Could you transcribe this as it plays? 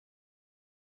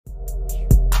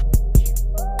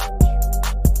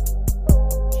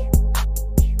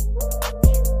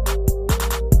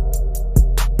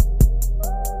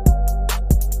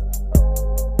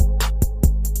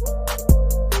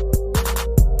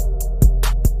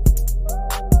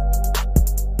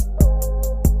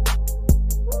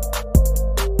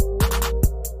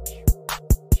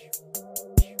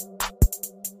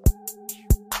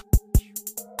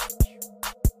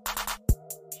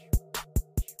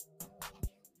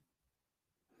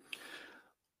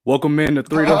Welcome in to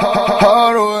Three to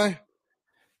Hardaway.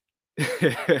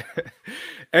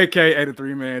 AKA the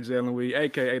three-man Jalen Weed,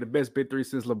 AKA the best big three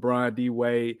since LeBron D.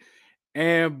 Wade,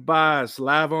 and Bosh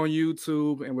live on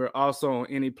YouTube. And we're also on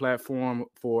any platform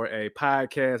for a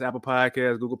podcast, Apple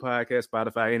Podcasts, Google Podcasts,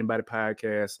 Spotify, anybody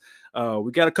podcast.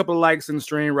 We got a couple of likes in the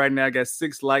stream right now. I got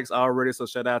 6 likes already. So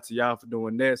shout out to y'all for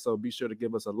doing that. So be sure to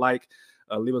give us a like.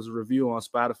 Leave us a review on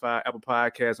Spotify, Apple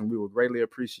Podcasts, and we would greatly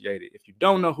appreciate it. If you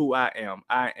don't know who I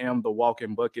am the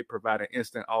walking bucket providing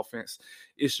instant offense.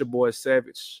 It's your boy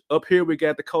Savage. Up here, we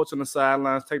got the coach on the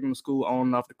sidelines, taking them to school on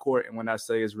and off the court. And when I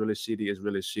say it's really shitty, it's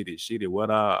really shitty. Shitty, what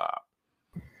up?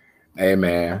 Hey,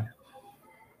 man.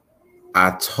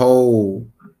 I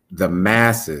told the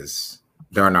masses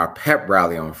during our pep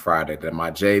rally on Friday that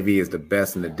my JV is the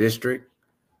best in the district.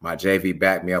 My JV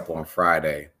backed me up on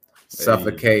Friday.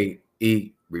 Suffocate,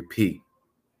 eat, repeat.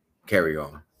 Carry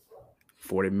on.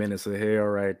 40 minutes of hell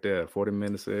right there. 40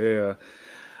 minutes of hell.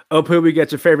 Up here, we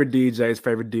got your favorite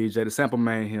DJ, the sample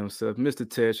man himself, Mr.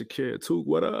 Ted Shakir. Too,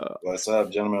 what up? What's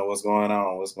up, gentlemen? What's going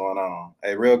on?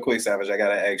 Hey, real quick, Savage, I got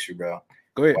to ask you, bro.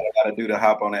 Go ahead. What I got to do to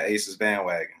hop on the Aces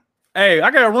bandwagon? Hey, I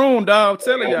got room, dog. I'm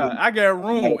telling y'all, I got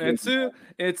room.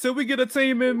 Until we get a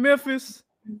team in Memphis,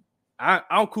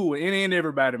 I'm cool with any and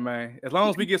everybody, man. As long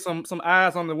as we get some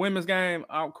eyes on the women's game,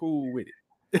 I'm cool with it.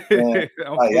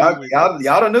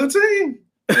 Y'all the new team.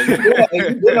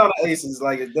 You've been on the Aces,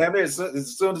 like damn near as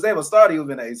soon as they ever started, you've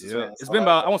been the Aces. Yeah. It's been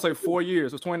about, I want to say 4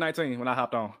 years. It was 2019 when I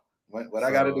hopped on. What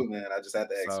I got to do, man? I just had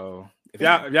to ask. So if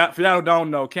y'all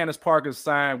don't know, Candace Parker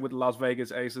signed with the Las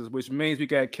Vegas Aces, which means we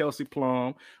got Kelsey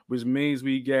Plum, which means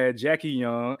we got Jackie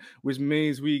Young, which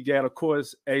means we got, of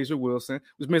course, Asia Wilson,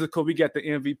 which means, of course, we got the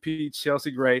MVP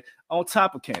Chelsea Gray on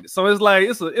top of Candace. So it's like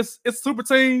it's a super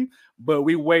team, but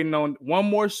we waiting on one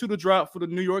more shooter drop for the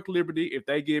New York Liberty. If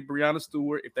they get Brianna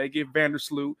Stewart, if they get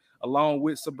Vandersloot, along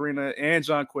with Sabrina and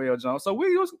Jonquel Jones, so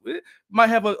we might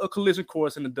have a collision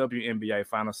course in the WNBA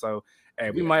final. So hey,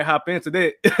 we might hop into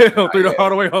that through the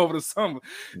Hardaway over the summer.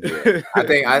 Yeah. I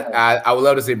think I would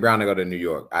love to see Brown go to New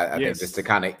York. I think just to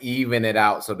kind of even it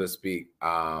out, so to speak.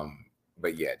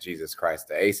 But yeah, Jesus Christ,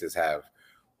 the Aces have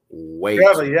way.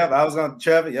 Trevor, yep, I was going to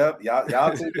Trevor. Yep,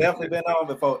 y'all two definitely been on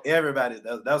before everybody.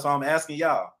 That's why I'm asking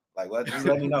y'all. Like, what? Just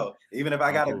let me know. Even if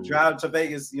I got to drive to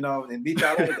Vegas, and beat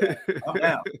y'all later, I'm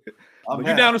down. You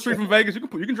down the street from Vegas? You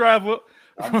can drive up.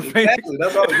 Exactly.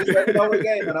 That's all. Just let me know the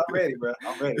game, and I'm ready, bro.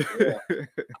 I'm ready.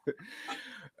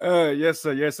 Yeah. Yes,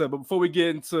 sir. But before we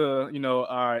get into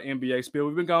our NBA spiel,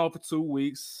 we've been gone for 2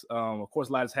 weeks. Of course,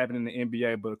 a lot has happened in the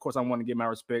NBA, but of course, I want to give my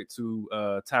respect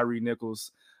to Tyree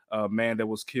Nichols, man that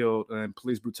was killed in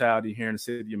police brutality here in the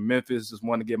city of Memphis. Just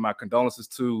want to give my condolences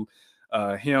to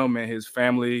him and his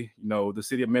family. The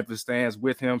city of Memphis stands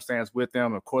with him.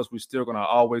 Of course, we're still going to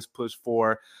always push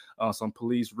for some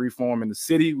police reform in the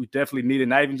city. We definitely need it,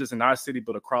 not even just in our city,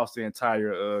 but across the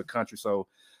entire country. So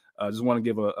I just want to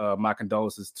give my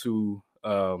condolences to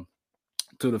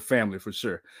the family for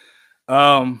sure.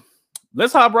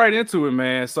 Let's hop right into it,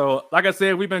 man. So like I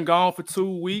said, we've been gone for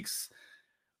 2 weeks.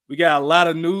 We got a lot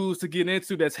of news to get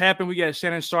into that's happened. We got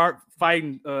Shannon Sharp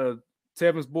fighting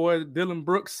Tevin's boy, Dylan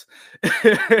Brooks.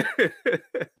 Good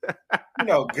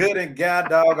and God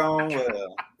doggone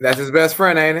well. That's his best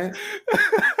friend, ain't it?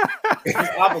 It's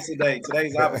opposite day.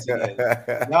 Today's opposite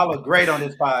day. Y'all look great on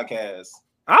this podcast.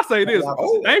 I'll say this.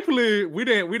 Thankfully, we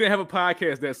didn't have a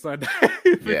podcast that Sunday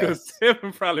because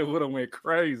Tevin probably would have went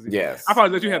crazy. Yes. I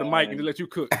probably let you have a mic and let you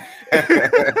cook.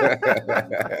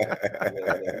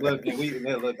 Look,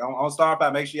 on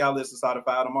Starfire, make sure y'all listen to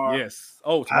Starfire tomorrow. Yes.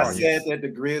 Oh, tomorrow. I said that the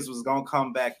Grizz was going to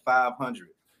come back 500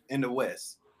 in the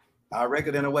West. Our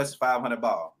record in the West is 500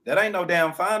 ball. That ain't no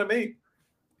damn fine to me.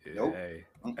 Nope.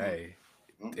 Hey.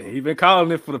 He been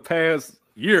calling it for the past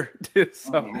year.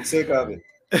 So. I'm sick of it.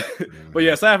 But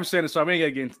yeah, aside from Shannon Sharp, we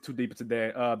ain't gonna get too deep into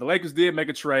that. The Lakers did make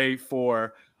a trade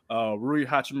for Rui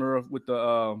Hachimura with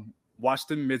the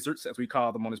Washington Wizards, as we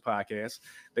call them on this podcast.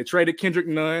 They traded Kendrick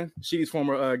Nunn, Sheedy's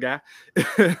former guy,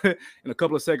 and a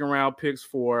couple of second-round picks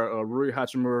for Rui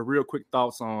Hachimura. Real quick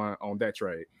thoughts on that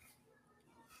trade.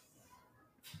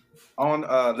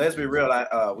 Let's be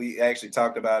real. We actually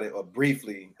talked about it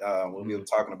briefly when we were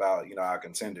talking about our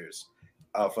contenders.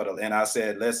 And I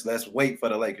said let's wait for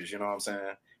the Lakers. You know what I'm saying?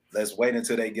 Let's wait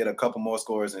until they get a couple more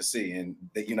scores and see. And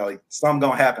something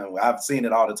gonna happen. I've seen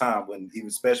it all the time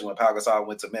especially when Pau Gasol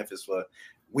went to Memphis.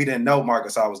 We didn't know Marc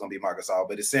Gasol was gonna be Marc Gasol,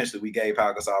 but essentially we gave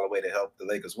Pau Gasol away to help the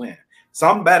Lakers win.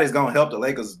 Somebody's gonna help the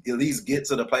Lakers at least get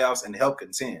to the playoffs and help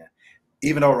contend.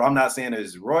 Even though I'm not saying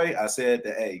it's Roy, I said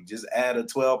that just add a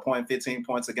 12 point, 15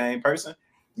 points a game person,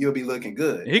 you'll be looking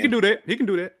good. He can do that.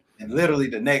 And literally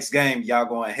the next game, y'all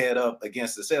going head up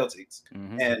against the Celtics.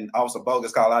 And also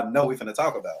bogus call I know we finna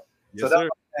talk about. Yes, so that's what I'm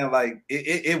saying, like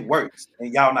it works.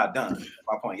 And y'all not done. That's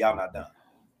my point. Y'all not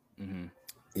done.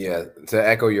 Yeah, to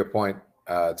echo your point,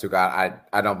 Tuka,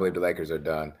 I don't believe the Lakers are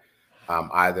done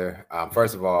either.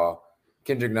 First of all,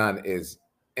 Kendrick Nunn is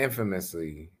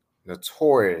infamously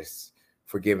notorious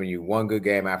for giving you one good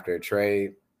game after a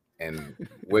trade, and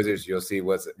Wizards, you'll see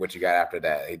what you got after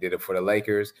that. He did it for the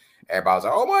Lakers. Everybody was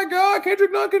like, "Oh my God,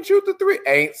 Kendrick Nunn can shoot the three."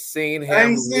 Ain't seen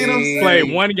him play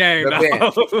one game.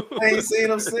 Ain't seen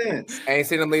him since. Ain't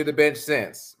seen him leave the bench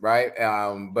since, right?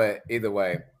 But either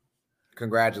way,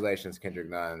 congratulations, Kendrick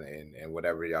Nunn, and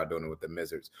whatever y'all doing with the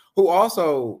Wizards, who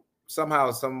also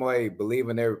somehow, some way believe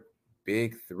in their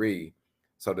big three,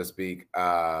 so to speak.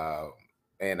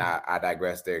 And I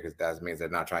digress there because that means they're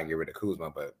not trying to get rid of Kuzma,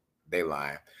 but they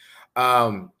lying.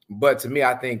 But to me,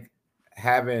 I think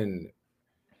having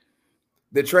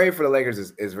the trade for the Lakers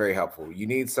is very helpful. You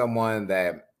need someone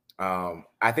that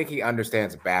I think he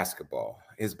understands basketball.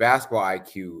 His basketball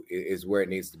IQ is where it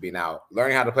needs to be now.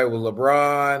 Learning how to play with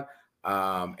LeBron,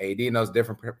 AD knows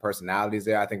different personalities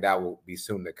there. I think that will be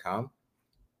soon to come.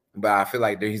 But I feel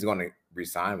like he's going to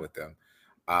re-sign with them.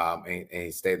 And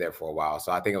he stayed there for a while.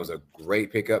 So I think it was a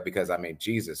great pickup because, I mean,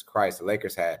 Jesus Christ, the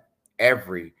Lakers had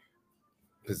every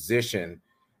position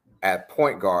at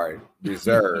point guard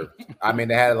reserved. I mean,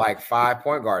 they had like 5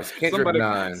 point guards. Kendrick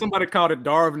Nunn. Somebody called it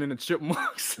Darwin and the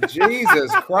Chipmunks.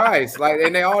 Jesus Christ. Like,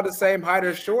 and they all the same height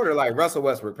or shorter, like Russell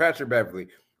Westbrook, Patrick Beverly,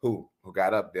 who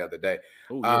got up the other day.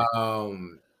 Ooh,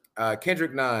 yeah.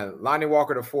 Kendrick Nunn, Lonnie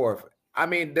Walker the fourth. I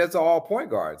mean, that's all point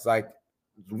guards. Like,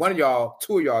 two of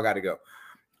y'all got to go.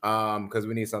 Because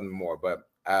we need something more. But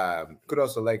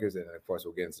kudos to the Lakers, and of course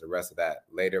we'll get into the rest of that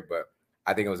later. But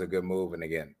I think it was a good move. And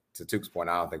again, to Tuke's point,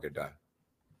 I don't think they're done.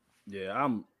 Yeah,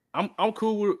 I'm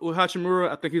cool with Hachimura.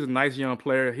 I think he's a nice young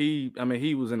player. He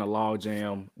was in a log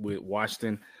jam with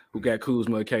Washington, who got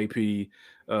Kuzma, KP,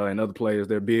 and other players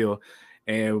there, Bill.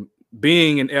 And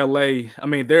being in LA, I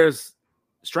mean,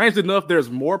 strangely enough, there's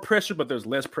more pressure, but there's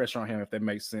less pressure on him, if that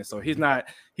makes sense. So he's not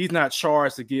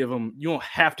charged to give him, you don't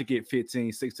have to get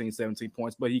 15, 16, 17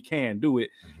 points, but he can do it.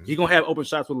 He's going to have open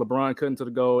shots with LeBron cutting to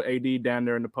the goal, AD down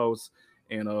there in the post,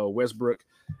 and Westbrook.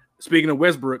 Speaking of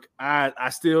Westbrook, I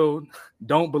still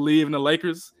don't believe in the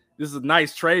Lakers. This is a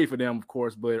nice trade for them, of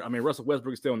course, but I mean, Russell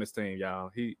Westbrook is still on this team,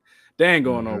 y'all. They ain't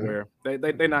going nowhere.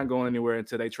 They're not going anywhere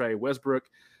until they trade Westbrook.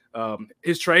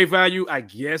 His trade value, I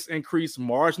guess, increased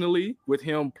marginally with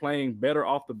him playing better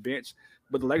off the bench,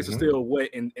 but the Lakers are still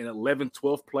in 11th,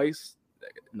 12th place.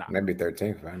 Nah. Maybe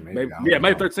 13th, right? Maybe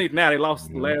 13th now. They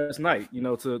lost last night,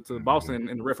 to Boston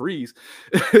and the referees.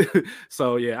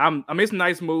 So yeah, I mean, it's a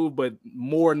nice move, but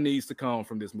more needs to come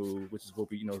from this move, which is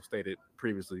what we stated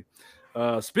previously.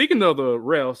 Speaking of the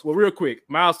refs, well, real quick,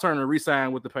 Miles Turner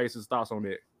re-signed with the Pacers. Thoughts on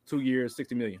that? 2 years,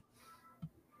 $60 million.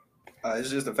 It's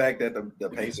just the fact that the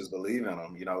Pacers believe in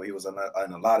him. He was in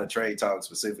a lot of trade talks,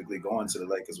 specifically going to the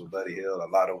Lakers with Buddy Hield a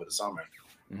lot over the summer.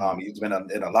 He's been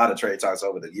in a lot of trade talks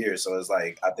over the years. So it's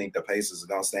like, I think the Pacers are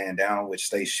going to stand down, which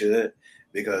they should,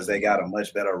 because they got a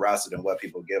much better roster than what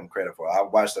people give them credit for. I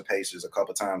watched the Pacers a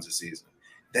couple times this season.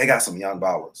 They got some young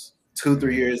ballers.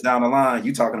 2-3 years down the line,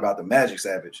 you talking about the Magic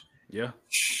Savage. Yeah.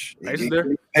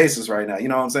 Pacers right now. You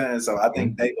know what I'm saying? So I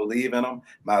think they believe in him.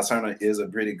 Miles Turner is a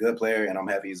pretty good player, and I'm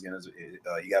happy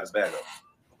he got his bag up.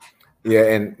 Yeah,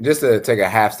 and just to take a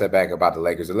half step back about the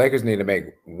Lakers need to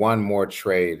make one more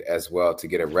trade as well to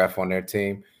get a ref on their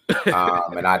team.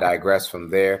 And I digress from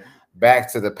there.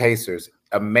 Back to the Pacers.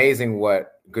 Amazing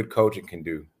what good coaching can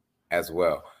do as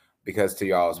well. Because to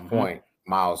y'all's point,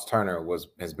 Miles Turner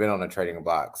has been on the trading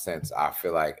block since, I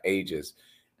feel like, ages.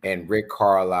 And Rick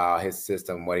Carlisle, his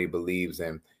system, what he believes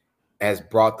in, has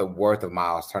brought the worth of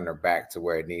Miles Turner back to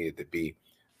where it needed to be.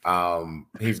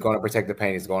 He's going to protect the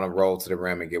paint. He's going to roll to the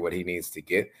rim and get what he needs to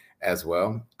get as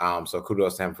well. So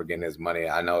kudos to him for getting his money.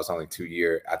 I know it's only 2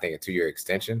 year, I think a 2 year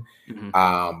extension.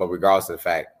 But regardless of the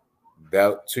fact,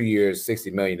 that 2 years,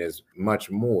 $60 million is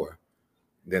much more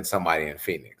than somebody in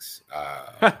Phoenix.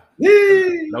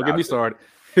 Don't get me started.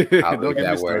 I'll leave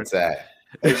that where it's at.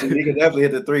 He can definitely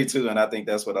hit the 3 too, and I think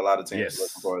that's what a lot of teams are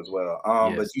looking for as well.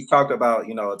 But you talked about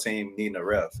a team needing a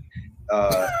ref.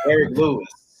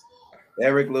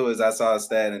 Eric Lewis, I saw a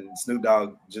stat, and Snoop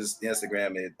Dogg just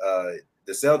Instagrammed it.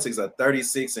 The Celtics are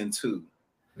 36-2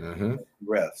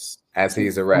 refs. As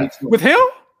he's a ref. With him?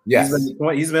 Yes.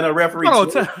 He's been a referee.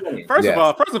 First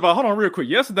of all, hold on real quick.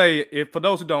 Yesterday, for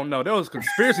those who don't know, there was a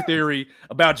conspiracy theory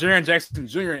about Jaren Jackson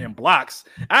Jr. in blocks.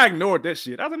 I ignored that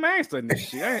shit. I was like, man, I ain't studying this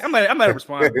shit. I'm not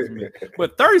responding to this, man.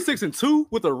 But 36-2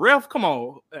 with a ref, come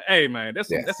on. Hey, man, that's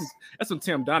some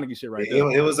Tim Donaghy shit right there.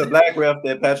 It was a black ref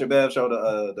that Patrick Bev showed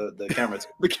the camera to.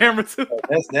 The camera to.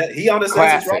 That he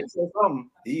understands his rights or something.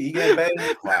 He getting paid.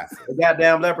 The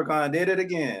goddamn leprechaun did it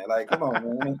again. Like, come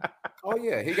on, man. Oh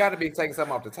yeah, he got to be taking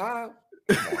something off the top.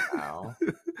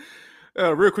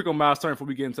 Real quick on Miles Turner before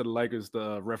we get into the Lakers,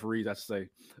 the referees, I should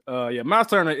say. Miles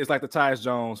Turner is like the Tyus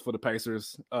Jones for the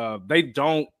Pacers.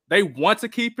 They want to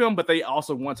keep him, but they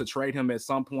also want to trade him at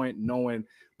some point, knowing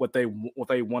what they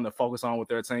want to focus on with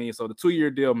their team. So the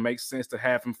 2-year deal makes sense to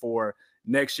have him for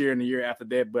next year and the year after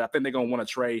that. But I think they're gonna want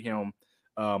to trade him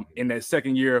in that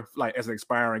second year, like as an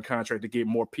expiring contract, to get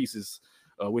more pieces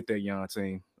with their young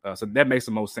team. So that makes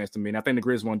the most sense to me. And I think the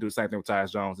Grizzlies want to do the same thing with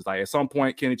Tyus Jones. It's like at some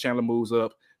point, Kenny Chandler moves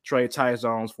up, trade Tyus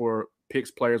Jones for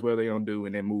picks, players, whatever they're going to do,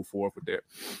 and then move forward with that.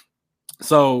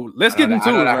 So let's get into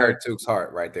it. I heard Tuke's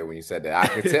heart right there when you said that. I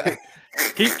could tell.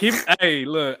 keep. Hey,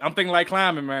 look, I'm thinking like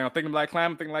climbing, man. I'm thinking like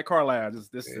like Carlisle.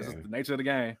 This is the nature of the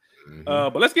game. Mm-hmm.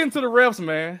 But let's get into the refs,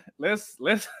 man. Let's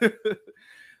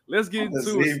get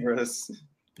into it.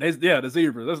 The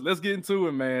Zebras. Let's get into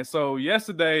it, man. So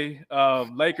yesterday,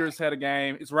 Lakers had a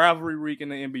game. It's rivalry week in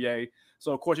the NBA.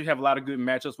 So, of course, you have a lot of good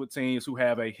matchups with teams who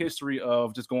have a history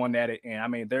of just going at it. And, I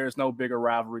mean, there's no bigger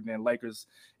rivalry than Lakers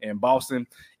and Boston.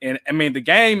 And, I mean, the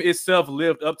game itself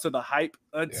lived up to the hype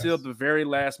until the very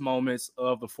last moments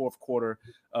of the fourth quarter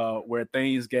where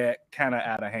things got kind of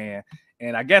out of hand.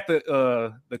 And I got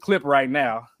the clip right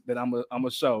now that I'm going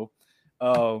to show.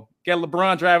 Got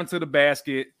LeBron driving to the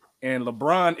basket. And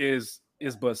LeBron is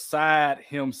beside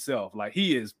himself. Like,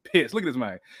 he is pissed. Look at this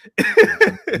man.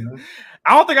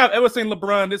 I don't think I've ever seen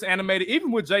LeBron this animated,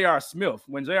 even with J.R. Smith.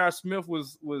 When J.R. Smith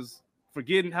was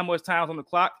forgetting how much time was on the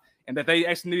clock and that they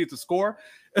actually needed to score.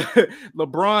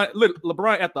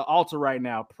 LeBron at the altar right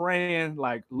now praying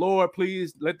like, Lord,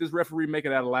 please let this referee make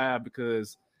it out alive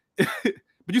because –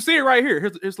 but you see it right here.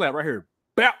 Here's slap right here.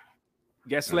 Bap!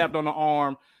 Got slapped on the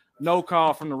arm. No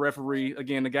call from the referee.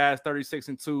 Again, the guy's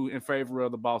 36-2 in favor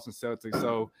of the Boston Celtics.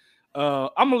 So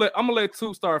I'm gonna let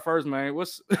Tuke start first, man.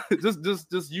 What's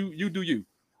just you do you.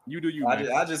 You do you.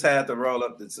 I just had to roll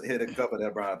up to hit a cup of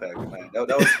that brown paper, man. That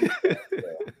was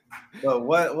but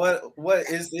what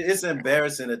is it's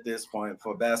embarrassing at this point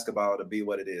for basketball to be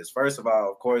what it is. First of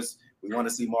all, of course, we want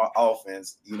to see more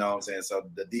offense, you know what I'm saying? So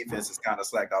the defense is kind of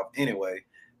slacked off anyway.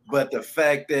 But the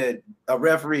fact that a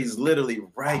referee is literally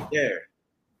right there.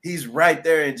 He's right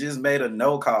there and just made a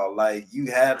no call. Like,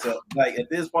 you have to, like, at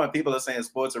this point, people are saying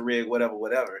sports are rigged,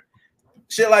 whatever.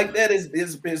 Shit like that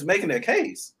is making their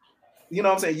case. You know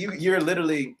what I'm saying? You're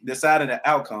literally deciding the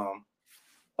outcome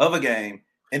of a game,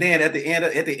 and then at the end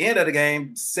of the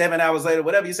game, 7 hours later,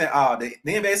 whatever, you say, the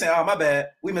NBA saying, oh, my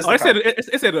bad, we missed.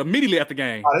 It said immediately after the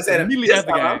game. They said immediately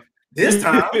after the game. This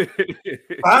time,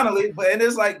 finally, but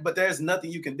it's like, but there's nothing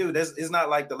you can do. It's not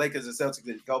like the Lakers and Celtics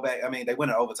that go back. I mean, they win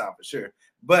in overtime for sure,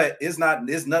 but it's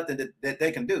nothing that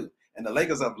they can do. And the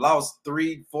Lakers have lost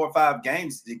 3, 4, 5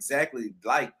 games exactly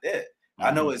like that. Mm-hmm.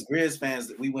 I know as Grizz fans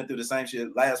that we went through the same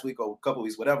shit last week or a couple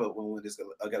weeks, whatever, when we went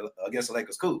against the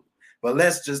Lakers. Cool, but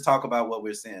let's just talk about what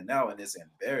we're seeing now, and it's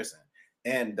embarrassing.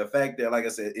 And the fact that, like I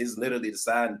said, is literally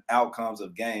deciding outcomes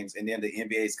of games, and then the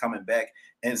NBA is coming back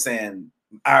and saying,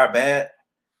 our bad.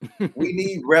 We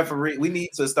need referee. We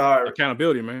need to start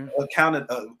accountability, man.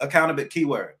 Accountability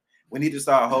keyword. We need to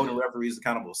start holding referees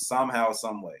accountable somehow,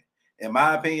 some way. In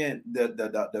my opinion,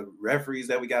 the referees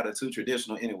that we got are too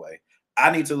traditional anyway.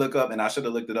 I need to look up, and I should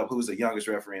have looked it up, who's the youngest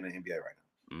referee in the NBA right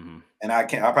now. Mm-hmm. And I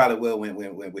probably will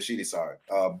when Sheedy started.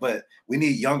 But we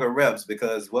need younger refs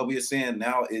because what we are seeing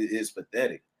now is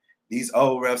pathetic. These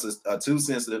old refs are too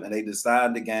sensitive, and they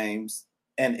decide the games,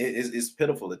 and it's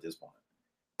pitiful at this point.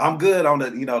 I'm good on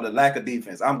the lack of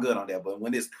defense. I'm good on that. But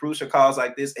when it's crucial calls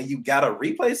like this and you got a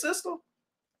replay system,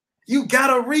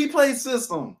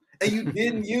 and you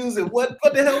didn't use it. What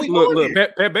the hell we doing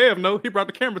here? Pat Bev, no, he brought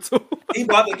the camera to him. He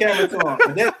brought the camera to him.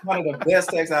 And that's one of the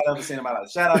best texts I've ever seen in my life.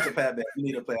 Shout out to Pat Bev. You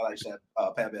need to play like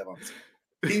Pat Bev on the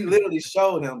team. He literally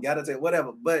showed him, got to say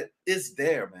whatever, but it's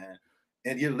there, man.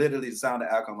 And you're literally deciding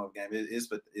the outcome of the game. It's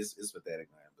pathetic,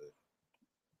 man.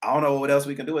 But I don't know what else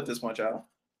we can do at this point, y'all.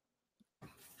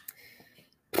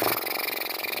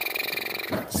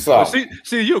 So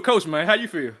see, you a coach, man. How you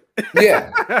feel?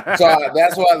 Yeah. So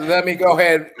that's why let me go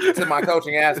ahead to my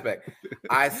coaching aspect.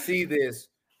 I see this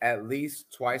at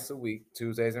least twice a week,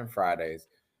 Tuesdays and Fridays,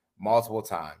 multiple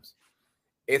times.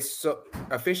 It's so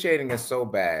officiating is so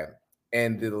bad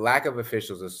And the lack of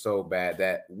officials is so bad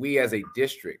that we as a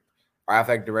district, our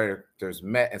athletic directors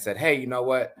met and said, hey, you know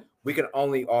what? We can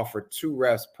only offer 2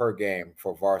 refs per game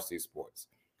for varsity sports.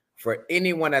 For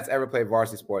anyone that's ever played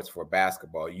varsity sports for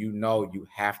basketball, you know you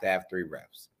have to have 3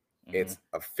 refs. It's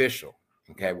official,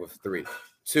 okay, with 3.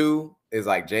 2 is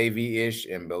like JV-ish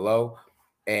and below,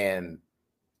 and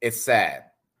it's sad.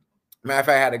 Matter of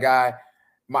fact, I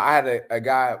had a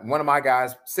guy, one of my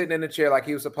guys sitting in the chair like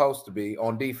he was supposed to be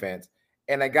on defense,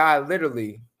 and a guy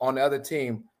literally on the other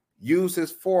team used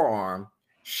his forearm,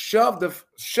 shoved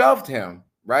him,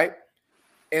 right?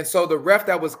 And so the ref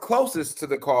that was closest to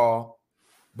the call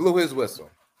blew his whistle.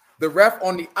 The ref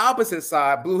on the opposite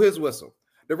side blew his whistle.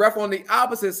 The ref on the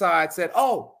opposite side said,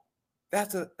 oh,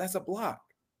 that's a block.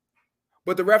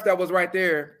 But the ref that was right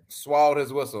there swallowed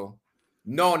his whistle,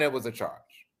 knowing it was a charge.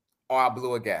 Or I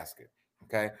blew a gasket.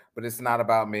 Okay. But it's not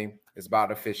about me. It's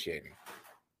about officiating.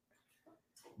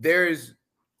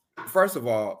 First of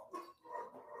all,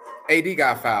 AD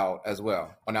got fouled as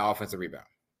well on that offensive rebound.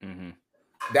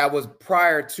 That was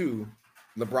prior to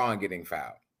LeBron getting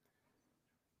fouled.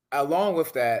 Along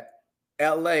with that,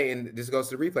 LA, and this goes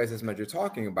to the replay system that you're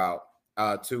talking about,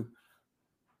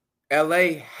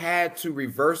 LA had to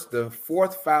reverse the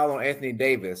 4th foul on Anthony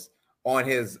Davis on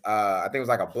his, I think it was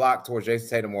like a block towards Jason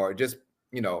Tatum, or just,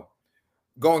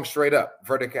 going straight up,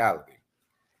 verticality.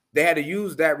 They had to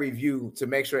use that review to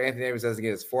make sure Anthony Davis doesn't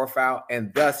get his 4th foul,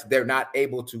 and thus they're not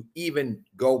able to even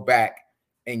go back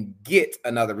and get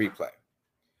another replay.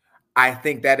 I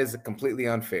think that is completely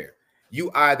unfair.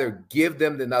 You either give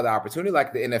them another opportunity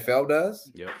like the NFL does.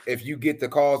 Yep. If you get the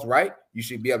calls right, you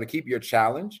should be able to keep your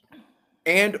challenge.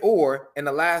 And or in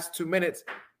the last 2 minutes,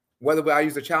 whether I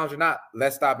use the challenge or not,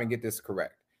 let's stop and get this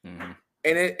correct. And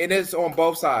it's on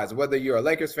both sides. Whether you're a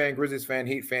Lakers fan, Grizzlies fan,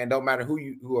 Heat fan, don't matter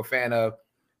who are a fan of,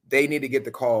 they need to get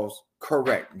the calls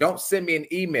correct. Don't send me an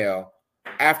email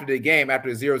after the game,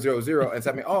 after the 0-0-0, and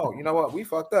tell me, oh, you know what, we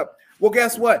fucked up. Well,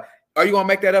 guess what? Are you going to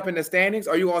make that up in the standings?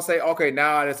 Are you going to say, okay,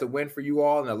 now it's a win for you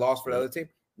all and a loss for the other team?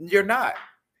 You're not.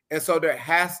 And so there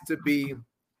has to be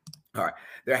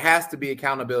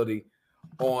accountability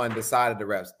on the side of the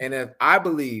refs. And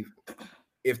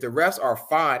if the refs are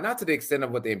fined, not to the extent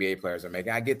of what the NBA players are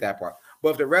making, I get that part, but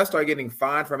if the refs are getting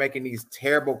fined for making these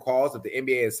terrible calls, if the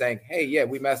NBA is saying, hey, yeah,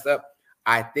 we messed up,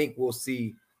 I think we'll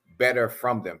see better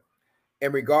from them.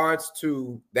 In regards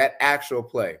to that actual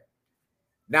play,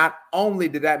 not only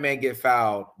did that man get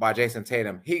fouled by Jason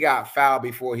Tatum, he got fouled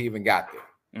before he even got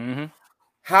there.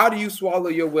 How do you swallow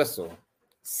your whistle,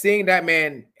 seeing that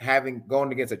man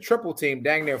going against a triple team,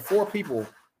 dang near 4 people,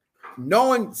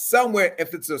 knowing somewhere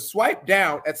if it's a swipe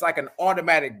down, it's like an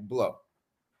automatic blow,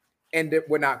 and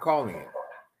we're not calling it.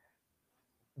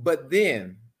 But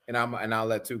then, and I'll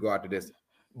let 2 go after this.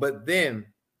 But then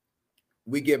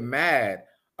we get mad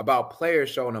about players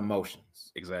showing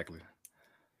emotions. Exactly.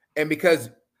 And because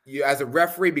you, as a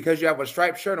referee, because you have a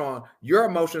striped shirt on, your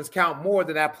emotions count more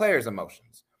than that player's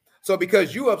emotions. So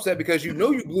because you upset because you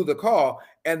knew you blew the call,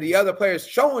 and the other player's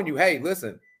showing you, hey,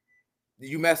 listen,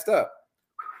 you messed up.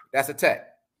 That's a tech.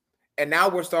 And now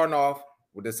we're starting off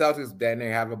with the Celtics down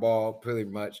there having the ball pretty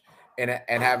much and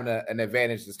having an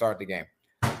advantage to start the game.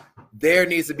 There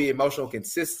needs to be emotional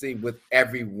consistency with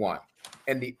everyone.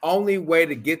 And the only way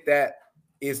to get that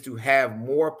is to have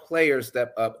more players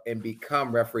step up and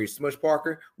become referees. Smush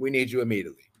Parker, we need you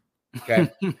immediately.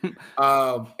 Okay.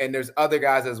 And there's other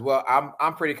guys as well.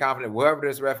 I'm pretty confident whoever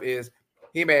this ref is,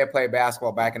 he may have played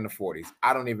basketball back in the 40s.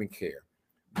 I don't even care.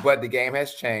 But the game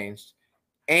has changed.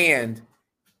 And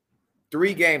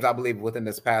 3 games, I believe, within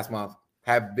this past month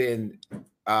have been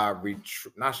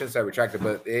shouldn't say retracted,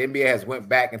 but the NBA has went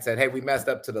back and said, hey, we messed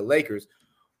up to the Lakers.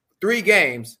 3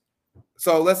 games.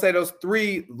 So let's say those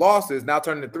 3 losses now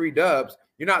turn into 3 dubs.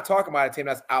 You're not talking about a team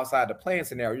that's outside the playing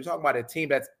scenario. You're talking about a team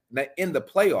that's in the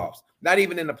playoffs, not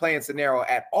even in the playing scenario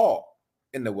at all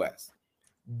in the West.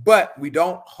 But we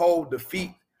don't hold the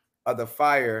feet of the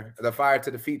fire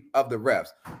to the feet of the refs.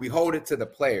 We hold it to the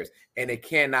players, and it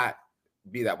cannot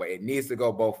be that way. It needs to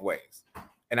go both ways.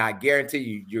 And I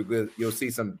guarantee you'll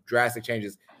see some drastic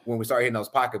changes when we start hitting those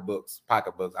pocketbooks.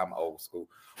 I'm old school,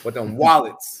 but them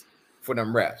wallets for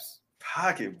them refs.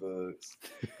 Pocketbooks.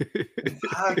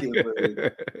 I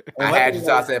had you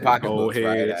start saying pocketbooks,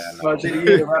 right?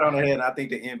 Right on the head. And I think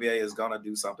the NBA is gonna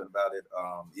do something about it.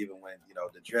 Even when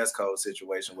the dress code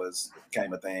situation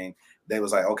became a thing, they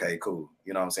was like, okay, cool.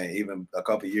 You know what I'm saying? Even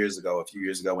a few years ago,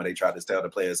 when they tried to tell the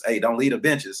players, hey, don't leave the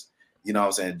benches. You know what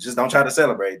I'm saying? Just don't try to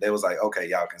celebrate. They was like, okay,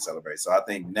 y'all can celebrate. So I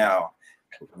think now,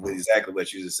 with exactly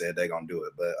what you just said, they're gonna do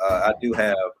it. But I do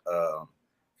have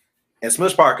And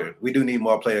Smush Parker, we do need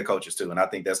more player coaches too, and I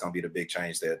think that's going to be the big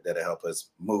change that'll help us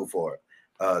move forward.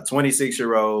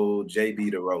 26-year-old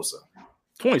JB DeRosa.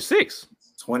 26.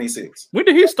 26. When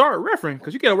did he start reffing?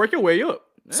 Because you got to work your way up.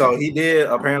 So he did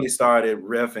apparently started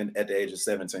reffing at the age of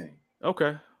 17.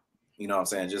 Okay. You know what I'm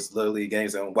saying? Just little league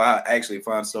games. And why actually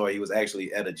fun story, he was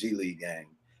actually at a G League game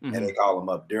and they call him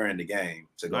up during the game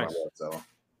to go nice. So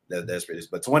that's pretty.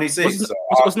 But 26.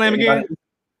 What's his name again?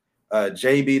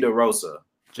 JB DeRosa.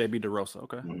 JB DeRosa.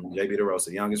 Okay. JB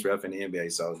DeRosa, youngest ref in the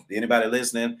NBA. So anybody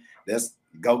listening, let's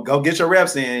go get your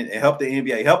reps in and help the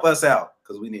NBA. Help us out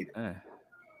because we need it.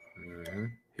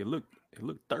 He looked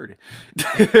 30.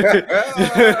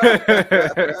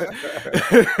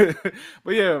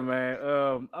 But yeah,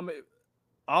 man. I mean,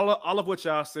 all of what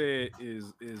y'all said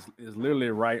is literally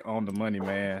right on the money,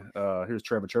 man. Here's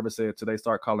Trevor. Trevor said today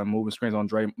start calling moving screens on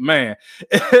Draymond. Man,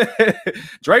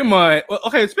 Draymond. Well,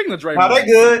 okay, speaking of Draymond, no, they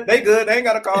good. They good. They ain't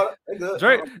gotta call it. They good.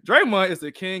 Draymond is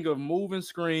the king of moving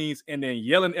screens and then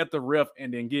yelling at the ref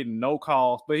and then getting no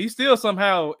calls. But he still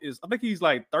somehow is. I think he's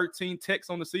like 13 techs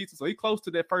on the season, so he's close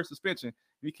to that first suspension.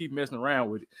 We keep messing around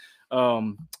with it.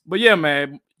 But yeah,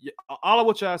 man. All of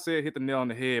what y'all said hit the nail on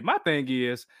the head. My thing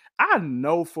is, I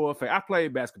know for a fact, I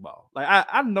played basketball. Like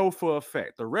I know for a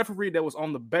fact the referee that was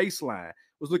on the baseline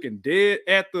was looking dead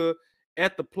at the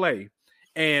play.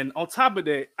 And on top of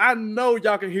that, I know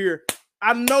y'all can hear,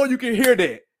 I know you can hear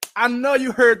that. I know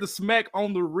you heard the smack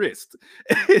on the wrist.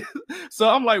 So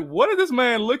I'm like, what is this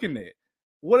man looking at?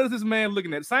 What is this man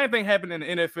looking at? The same thing happened in the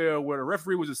NFL where the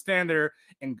referee was just standing there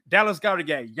and Dallas Goedert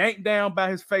got yanked down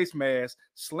by his face mask,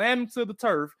 slammed him to the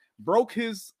turf, broke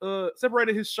his,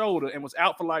 separated his shoulder, and was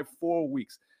out for like 4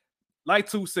 weeks. Like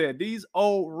Tu said, these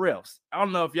old refs, I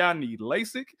don't know if y'all need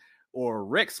LASIK or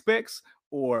rec specs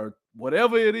or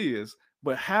whatever it is,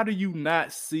 but how do you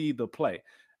not see the play?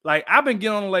 Like, I've been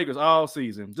getting on the Lakers all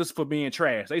season just for being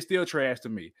trash. They still trash to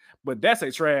me, but that's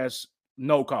a trash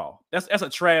no call. That's a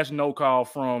trash no call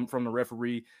from the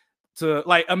referee. To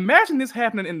like, imagine this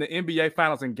happening in the NBA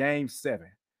Finals in Game 7,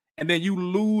 and then you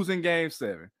lose in Game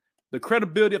 7. The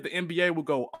credibility of the NBA will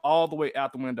go all the way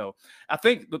out the window. I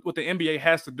think what the NBA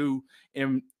has to do,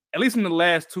 at least in the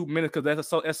last 2 minutes, because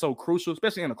that's so crucial,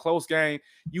 especially in a close game,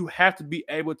 you have to be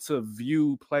able to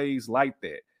view plays like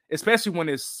that, especially when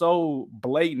it's so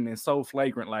blatant and so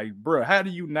flagrant. Like, bro, how do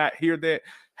you not hear that?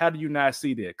 How do you not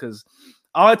see that? Because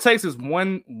all it takes is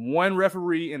one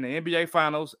referee in the NBA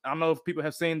Finals. I don't know if people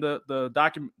have seen the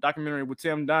documentary with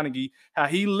Tim Donaghy, how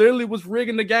he literally was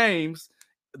rigging the games.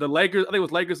 The Lakers, I think it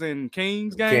was Lakers and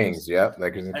Kings games. Kings, yeah,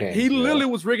 Lakers and Kings. He literally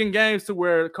was rigging games to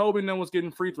where Kobe and them was getting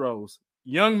free throws.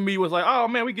 Young me was like, "Oh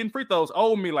man, we getting free throws."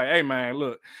 Old me like, "Hey man,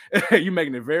 look, you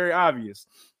making it very obvious."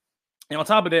 And on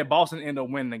top of that, Boston ended up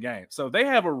winning the game, so they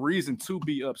have a reason to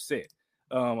be upset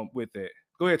with that.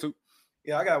 Go ahead, Tu.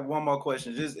 Yeah, I got one more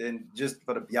question, just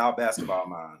for y'all basketball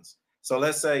minds. So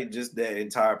let's say just the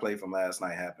entire play from last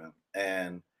night happened,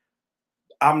 and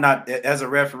I'm not, as a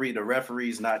referee, the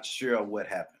referee's not sure what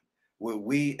happened. Would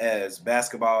we, as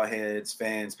basketball heads,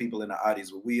 fans, people in the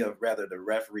audience, would we have rather the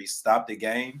referee stop the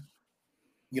game,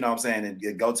 you know what I'm saying,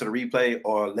 and go to the replay,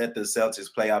 or let the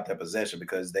Celtics play out their possession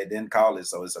because they didn't call it,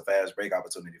 so it's a fast break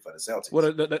opportunity for the Celtics?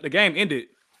 Well, the game ended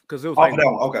because it was like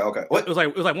okay. What? It was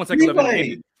like 1 second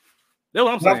left. That's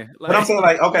what I'm saying. But I'm saying,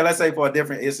 like, okay, let's say for a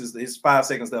different instance, it's 5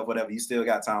 seconds left, whatever. You still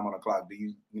got time on the clock. Do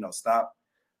you stop?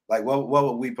 Like, what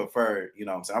would we prefer? You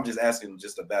know what I'm saying? I'm just asking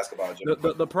just a basketball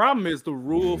joke. The problem is the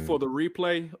rule for the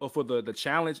replay or for the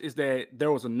challenge is that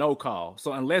there was a no call.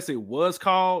 So unless it was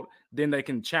called, then they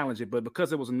can challenge it. But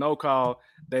because it was a no call,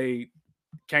 they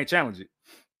can't challenge it.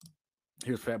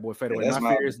 Here's Fat Boy Fadeaway.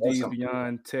 My fear is these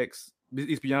beyond text.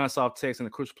 It's beyond soft text and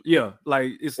the crucial. Yeah,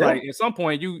 like it's like at some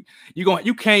point you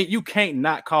can't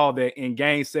not call that in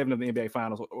Game 7 of the NBA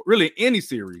Finals or really any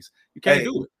series. You can't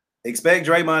do it. Expect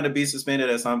Draymond to be suspended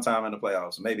at some time in the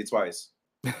playoffs, maybe twice.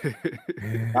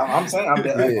 I'm saying,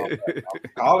 I'm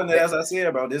calling it as I see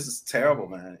it, bro. This is terrible,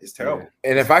 man. It's terrible.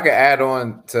 And if I could add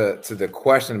on to the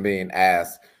question being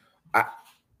asked,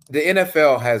 the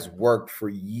NFL has worked for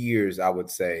years, I would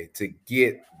say, to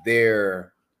get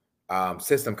their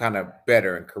system kind of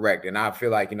better and correct. And I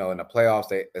feel like, in the playoffs,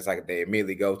 it's like they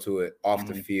immediately go to it off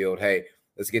the field. Hey,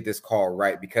 let's get this call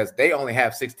right, because they only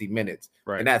have 60 minutes,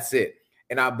 and that's it.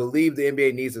 And I believe the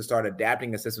NBA needs to start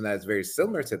adapting a system that is very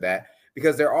similar to that,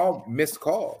 because they're all missed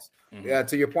calls.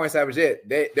 To your point, Savage,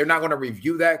 they're not going to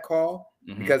review that call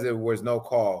because there was no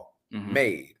call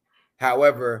made.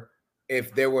 However,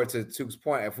 if there were, to Tuke's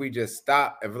point, if we just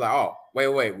stop and we're like, oh,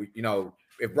 wait,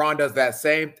 if Ron does that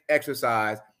same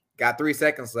exercise, got 3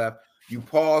 seconds left, you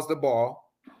pause the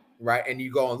ball, right? And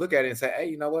you go and look at it and say, hey,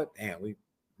 you know what? Damn, we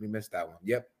we missed that one.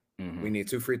 Yep. Mm-hmm. We need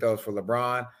 2 free throws for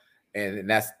LeBron, and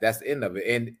that's the end of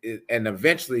it. And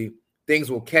eventually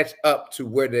things will catch up to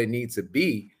where they need to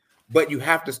be, but you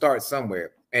have to start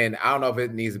somewhere. And I don't know if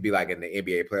it needs to be like in the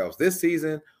NBA playoffs this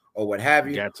season or what have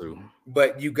you. Got to.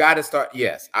 But you got to start.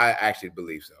 Yes, I actually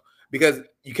believe so. Because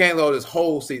you can't load this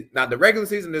whole season. Now, the regular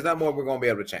season, there's not more we're going to be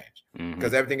able to change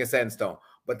because everything is set in stone.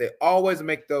 But they always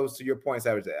make those, to your point,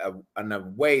 Savage, a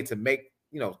way to make,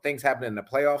 things happen in the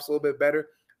playoffs a little bit better.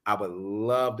 I would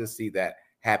love to see that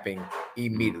happen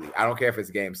immediately. I don't care if it's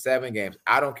game 7 games.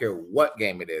 I don't care what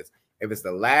game it is. If it's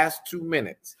the last 2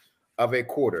 minutes of a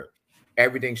quarter,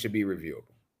 everything should be reviewable.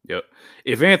 Yep.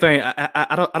 If anything,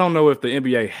 I don't know if the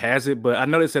NBA has it, but I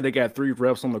know they said they got 3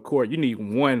 refs on the court. You need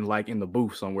one like in the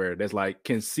booth somewhere that's like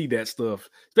can see that stuff,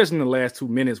 especially in the last 2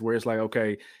 minutes where it's like,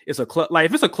 okay, it's like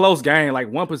if it's a close game,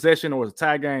 like one possession or it's a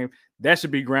tie game, that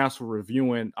should be grounds for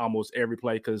reviewing almost every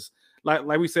play because like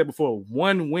we said before,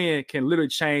 one win can literally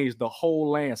change the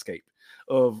whole landscape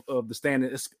of the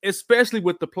standing, especially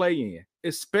with the play-in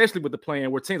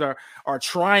where teams are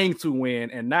trying to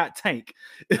win and not tank.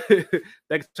 That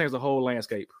can change the whole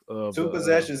landscape. Of 2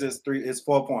 possessions is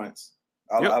 4 points.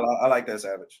 I like that,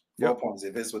 Savage. 4 points.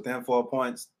 If it's within 4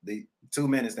 points, the 2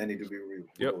 minutes they need to be reviewed.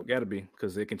 Yep, got to be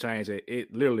because it can change it.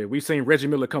 It literally, we've seen Reggie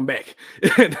Miller come back,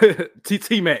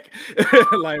 TT Mac.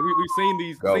 Like we've seen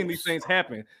these things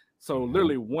happen. So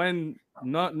literally, one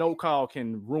no call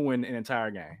can ruin an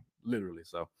entire game. Literally.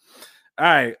 So, all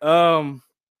right.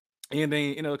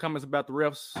 Anything? Any other comments about the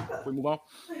refs? We move on.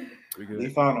 We good. We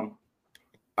found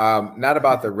them. Not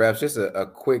about the refs. Just a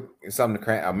quick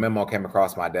a memo came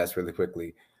across my desk really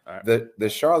quickly. Right. The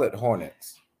Charlotte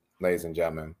Hornets, ladies and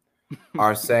gentlemen,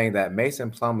 are saying that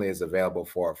Mason Plumlee is available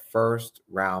for a 1st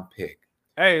round pick.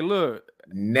 Hey, look.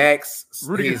 Next,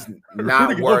 he's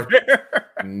not worth.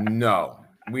 No,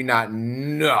 we not.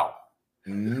 No.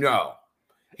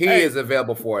 He is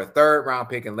available for a 3rd round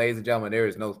pick, and ladies and gentlemen, there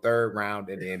is no 3rd round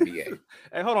in the NBA.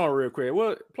 Hey, hold on real quick.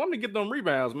 Well, Plumlee get them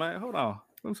rebounds, man. Hold on.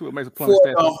 Let me see what makes a Plumlee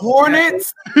for the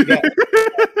Hornets.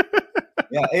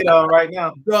 Yeah, 8 on right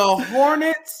now. The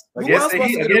Hornets. Who else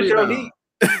wants to get a rebound?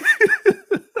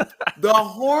 The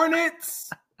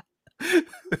Hornets.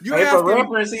 You for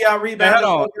reference, he out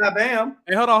rebounded. Bam.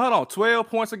 Hey, hold on. 12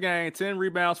 points a game, 10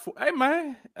 rebounds. Hey,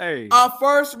 man. Hey. A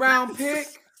 1st round pick.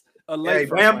 Hey,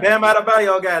 Bam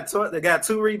Adebayo got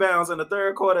 2 rebounds in the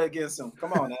 3rd quarter against him.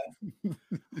 Come on now.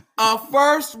 A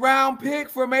 1st round pick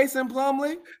for Mason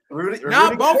Plumlee.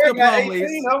 Not both the Plumlees.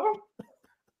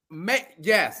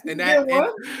 Yes, and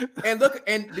look,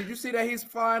 and did you see that he's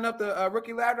flying up the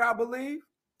rookie ladder? I believe.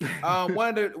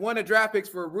 One of the draft picks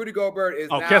for Rudy Gobert is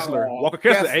now Kessler. Walker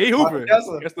Kessler. Hey, hooping.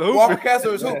 Walker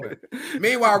Kessler is hooping.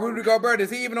 Meanwhile, Rudy Gobert, is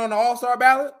he even on the All-Star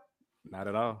ballot? Not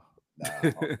at all.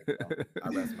 I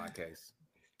rest my case.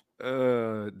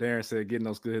 Darren said getting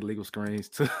those good legal screens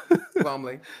to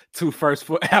Plumlee. 2 first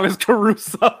for Alex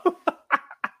Caruso.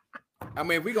 I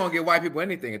mean, we're gonna get white people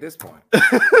anything at this point.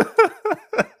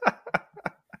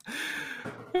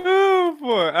 Oh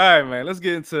boy. All right, man. Let's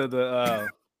get into the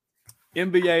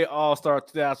NBA All-Star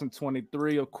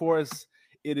 2023. Of course,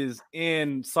 it is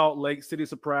in Salt Lake City.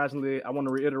 Surprisingly, I want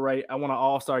to reiterate, I want an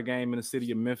All-Star game in the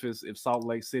city of Memphis if Salt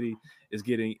Lake City is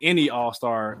getting any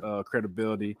All-Star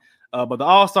credibility. But the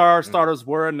All-Star starters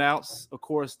were announced. Of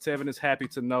course, Tevin is happy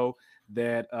to know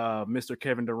that Mr.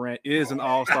 Kevin Durant is an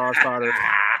All-Star starter.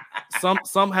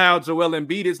 Somehow Joel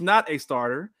Embiid is not a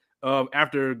starter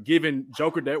after giving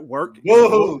Joker that work.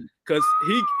 Because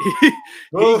he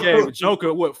gave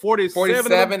Joker,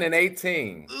 47 and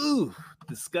 18. Ooh.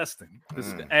 Disgusting.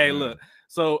 Hey, look.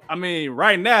 So I mean,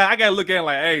 right now I gotta look at it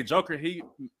like, hey, Joker, he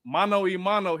mano y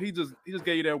mano. He just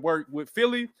gave you that work with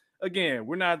Philly. Again,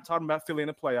 we're not talking about Philly in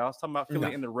the playoffs. Talking about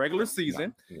Philly in the regular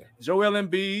season. Joel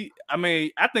Embiid. I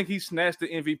mean, I think he snatched the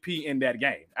MVP in that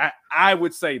game. I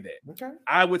would say that. Okay.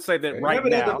 I would say that right now.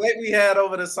 Remember the debate we had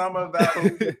over the summer about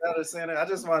who's the better center? I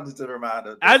just wanted to remind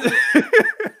us. And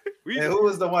who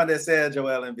was the one that said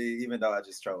Joel Embiid? Even though I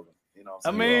just trolled him. You know.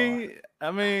 I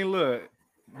mean, look.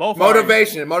 Both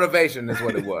motivation is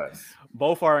what it was.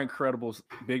 Both are incredible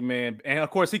big men. And of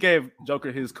course, he gave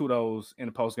Joker his kudos in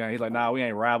the post game. He's like, nah, we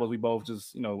ain't rivals. We both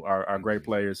just, are great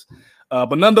players.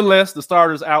 But nonetheless, the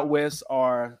starters out west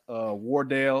are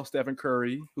Wardell, Stephen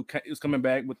Curry, who is coming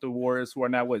back with the Warriors, who are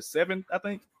now 7th, I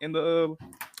think, in the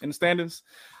standings.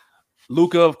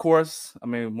 Luka, of course. I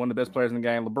mean, one of the best players in the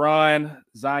game. LeBron,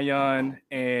 Zion,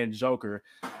 and Joker.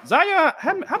 Zion,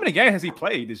 how many games has he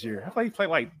played this year? I thought he played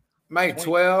like maybe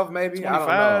 12, maybe. 25.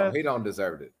 I don't know. He don't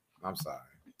deserve it. I'm sorry.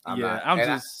 I'm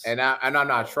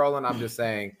not trolling. I'm just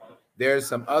saying there's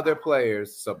some other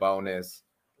players, Sabonis,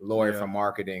 Lord from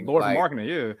marketing, Lord from marketing,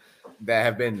 yeah, that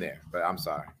have been there. But I'm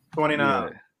sorry,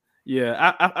 29.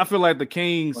 Yeah, I feel like the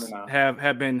Kings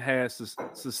had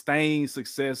sustained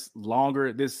success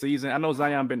longer this season. I know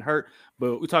Zion been hurt,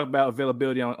 but we talk about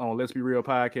availability on Let's Be Real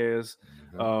podcast.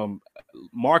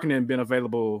 Marketing been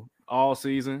available all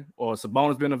season, or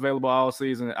Sabonis been available all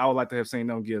season. I would like to have seen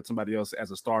them get somebody else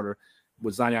as a starter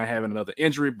with Zion having another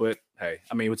injury. But hey,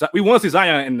 I mean, we want to see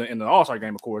Zion in the All-Star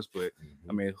game, of course. But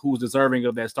I mean, who's deserving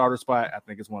of that starter spot? I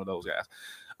think it's one of those guys.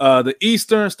 The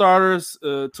Eastern starters,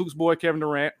 Tuke's boy Kevin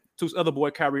Durant. Tuke's other boy,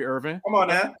 Kyrie Irving. Come on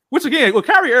now. Which again, with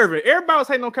Kyrie Irving, everybody was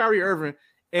hating on Kyrie Irving,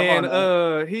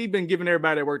 and he been giving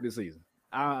everybody that work this season.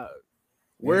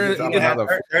 Where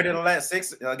hurt in the last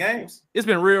 6 games? It's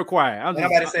been real quiet.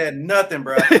 Nobody said nothing,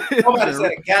 bro. Nobody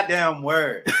said a goddamn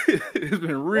word. It's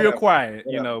been real quiet,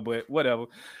 you know. But whatever.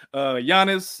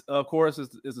 Giannis, of course, is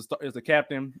the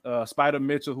captain. Spider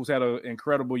Mitchell, who's had an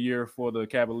incredible year for the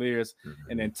Cavaliers,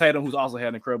 and then Tatum, who's also had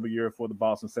an incredible year for the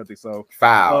Boston Celtics. So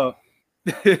foul.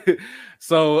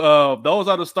 So those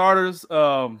are the starters.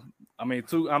 I mean,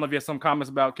 I don't know if you have some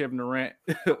comments about Kevin Durant,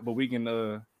 but we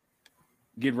can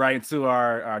get right into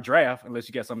our draft unless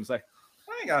you got something to say.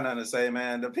 I ain't got nothing to say,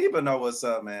 man. The people know what's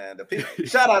up, man. The people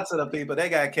shout out to the people. They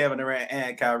got Kevin Durant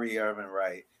and Kyrie Irving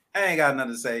right. I ain't got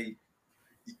nothing to say.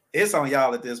 It's on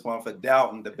y'all at this point for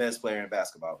doubting the best player in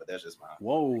basketball, but that's just mine.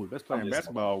 Whoa, best player in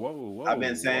basketball. Whoa. I've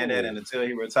been saying that, and until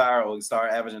he retire or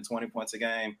start averaging 20 points a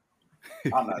game,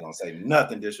 I'm not gonna say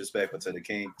nothing disrespectful to the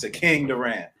King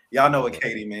Durant. Y'all know what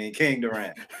Katie mean, King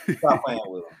Durant. Stop playing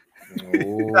with him.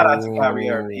 Shout out to Kyrie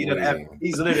Irving.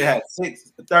 He's literally had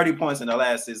 30 points in the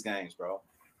last 6 games, bro.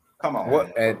 Come on.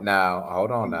 What? Now,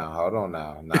 hold on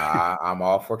now. Nah, I'm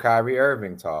all for Kyrie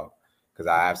Irving talk because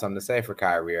I have something to say for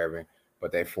Kyrie Irving.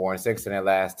 But they 4-6 in their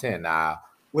last 10. Now,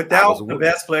 without the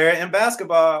best player in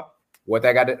basketball, what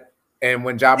they got to. And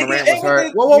when Ja Morant was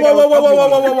hurt, whoa.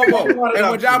 And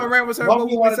when Ja Morant was hurt, what were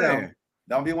we saying?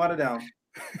 Don't be one of them.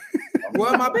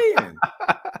 What am I being?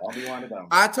 Don't be one of them.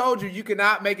 I told you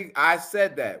cannot make it. I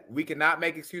said that we cannot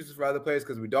make excuses for other players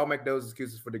because we don't make those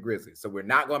excuses for the Grizzlies. So we're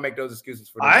not going to make those excuses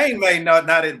for. I ain't made not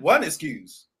one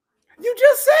excuse. You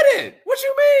just said it. What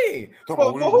you mean?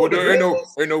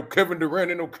 Ain't no Kevin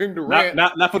Durant, ain't no King Durant.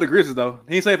 Not for the Grizzlies though.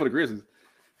 He ain't say for the Grizzlies.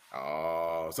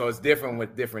 Oh, so it's different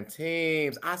with different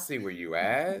teams. I see where you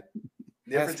at.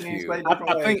 Different teams play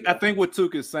different ways. I think what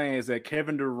Tuke is saying is that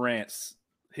Kevin Durant's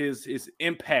his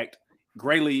impact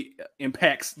greatly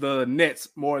impacts the Nets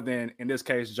more than in this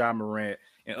case Ja Morant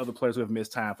and other players who have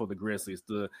missed time for the Grizzlies.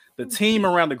 The team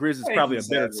around the Grizzlies is probably a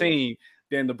better team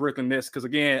than the Brooklyn Nets because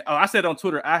again, I said on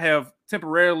Twitter I'm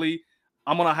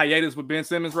on a hiatus with Ben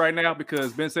Simmons right now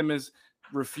because Ben Simmons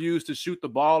refused to shoot the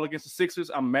ball against the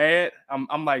Sixers. I'm mad.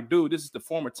 I'm like, dude, this is the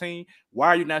former team. Why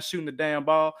are you not shooting the damn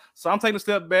ball? So I'm taking a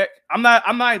step back. I'm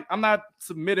not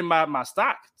submitting my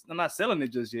stock. I'm not selling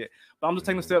it just yet, but I'm just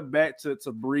taking a step back to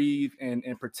breathe and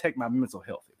protect my mental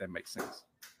health, if that makes sense.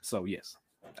 So yes,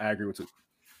 I agree with you.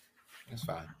 That's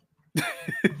fine.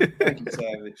 Thank you,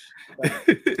 Savage. Thank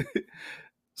you.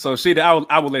 So Sheeta,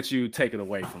 I will let you take it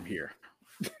away from here.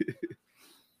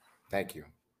 Thank you.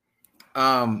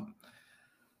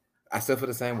 I still feel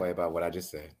the same way about what I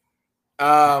just said.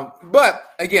 But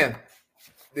again,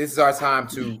 this is our time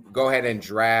to go ahead and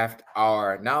draft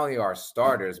not only our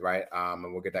starters, right?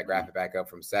 And we'll get that graphic back up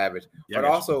from Savage, but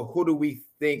also who do we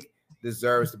think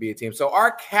deserves to be a team? So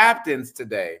our captains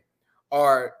today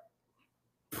are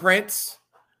Prince,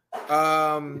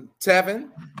 Tevin,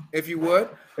 if you would,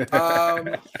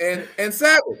 and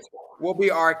Savage will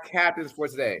be our captains for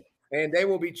today. And they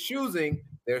will be choosing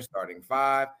their starting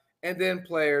 5 and then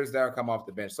players that will come off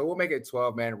the bench. So we'll make a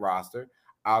 12-man roster.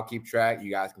 I'll keep track. You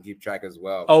guys can keep track as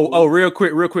well. Oh, real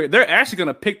quick. They're actually going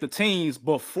to pick the teams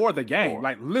before the game,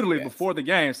 like literally before the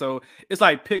game. So it's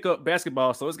like pick up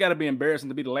basketball. So it's got to be embarrassing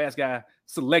to be the last guy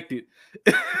selected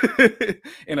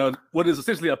in what is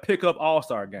essentially a pickup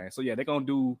all-star game. So yeah, they're going to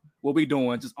do what we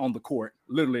doing just on the court,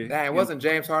 literally. Dang, wasn't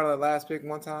James Harden the last pick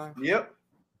one time? Yep.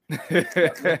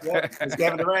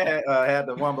 Kevin Durant had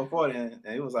the one before then,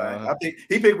 and he was like, I think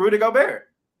he picked Rudy Gobert.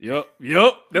 Yep.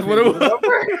 That's what it was.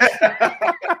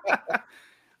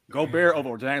 Gobert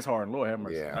over James Harden. Lord have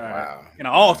mercy. Yeah, wow. In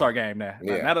an all-star game now.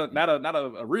 Yeah. Not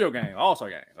a real game. All-star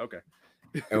game. Okay.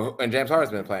 And James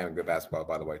Harden's been playing good basketball,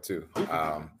 by the way, too.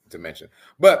 To mention.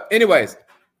 But anyways,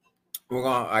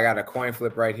 I got a coin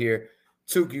flip right here.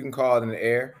 Tuke, you can call it in the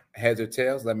air. Heads or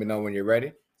tails. Let me know when you're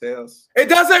ready. Tails. It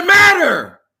doesn't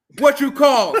matter what you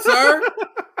call, sir.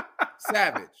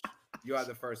 Savage, you are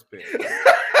the first pick.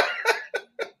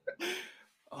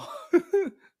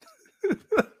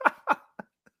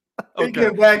 He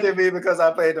get back at me because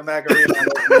I played the Macarena.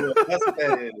 That's what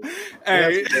that is.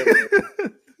 Hey,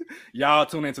 y'all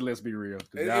tune into Let's Be Real.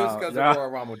 It was because the Royal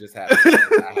Rumble just happened.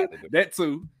 That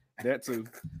too.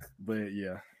 But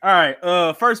yeah. All right.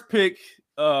 First pick.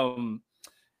 Man,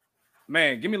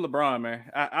 give me LeBron,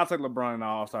 man. I'll take LeBron in the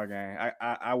All-Star game.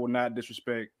 I will not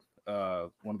disrespect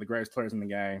one of the greatest players in the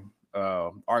game.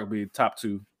 Arguably top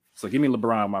 2. So give me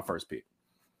LeBron my first pick.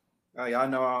 Oh, y'all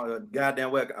know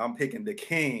goddamn well I'm picking the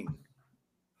king.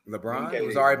 LeBron? It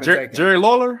was already been taken. Jerry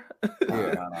Lawler?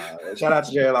 No. Shout out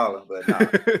to Jerry Lawler, but no.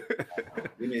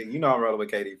 You know I'm rolling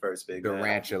with KD first pick.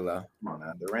 Durantula. Come on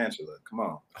now, Durantula. Come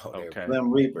on. Okay.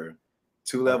 Slim Reaper.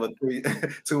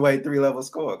 2-way 3-level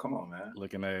score. Come on, man.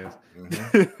 Looking ass.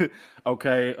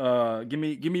 Okay. Give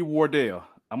me Wardell.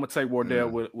 I'm gonna take Wardell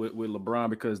with LeBron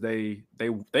because they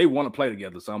want to play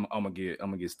together. So I'm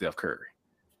gonna get Steph Curry.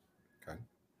 Okay.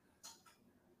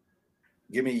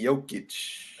 Give me Jokic.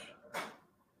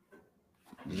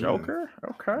 Joker.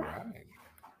 Okay. Right.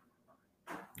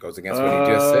 Goes against what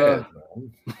he just said.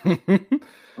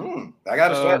 I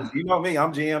got a strategy. You know me.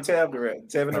 I'm GM Tevin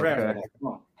Durant. Okay. Come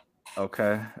on.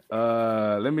 Okay.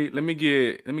 Let me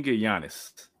get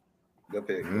Giannis. Good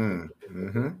pick.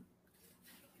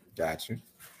 Got you.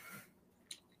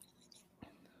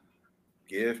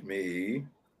 Give me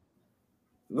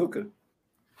Luka.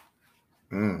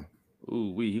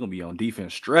 Ooh, he gonna be on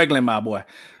defense, struggling, my boy.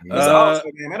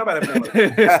 Ain't nobody playing with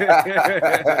him.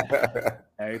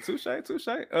 Hey, touche.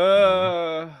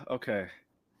 Okay.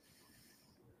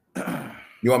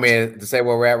 You want me to say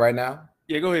where we're at right now?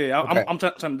 Yeah, go ahead. Okay. I'm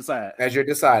trying to decide. As you're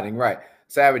deciding, right?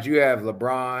 Savage, you have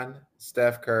LeBron,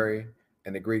 Steph Curry,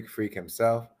 and the Greek Freak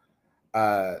himself.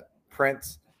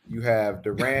 Prince, you have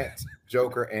Durant,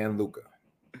 Joker, and Luka.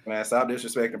 Man, stop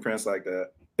disrespecting Prince like that.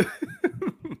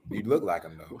 You look like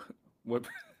him though. What?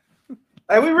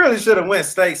 Hey, we really should have went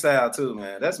steak style too,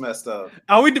 man. That's messed up.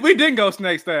 Oh, we didn't go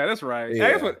snake style. That's right.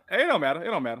 Yeah. Hey, it don't matter.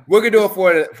 We can do it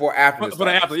for after. For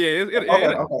the after, yeah.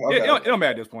 It don't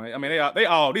matter at this point. I mean, these are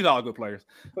all good players.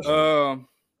 Sure.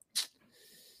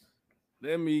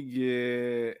 Let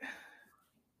me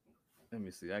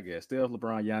see. I guess Steph,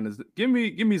 LeBron, Giannis. Give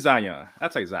me Zion. I'll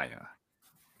take Zion.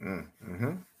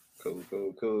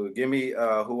 Cool. Give me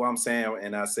who I'm saying,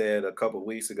 and I said a couple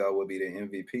weeks ago would be the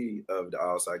MVP of the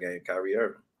All-Star game, Kyrie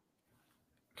Irving.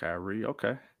 Kyrie,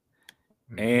 okay.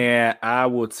 And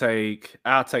I'll take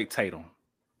Tatum.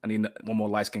 I need one more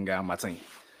light-skinned guy on my team.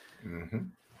 I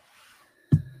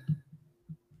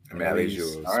mean, at least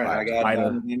yours. All right, I got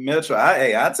Donovan Mitchell.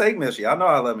 I take Mitchell. I know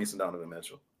I love me some Donovan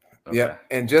Mitchell. Okay. Yeah,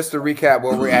 and just to recap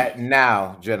where we're at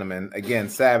now, gentlemen. Again,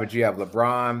 Savage, you have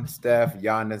LeBron, Steph,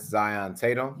 Giannis, Zion,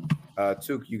 Tatum.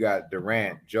 Took, you got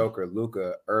Durant, Joker,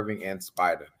 Luka, Irving, and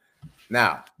Spider.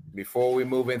 Now, before we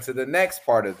move into the next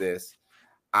part of this,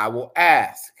 I will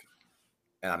ask,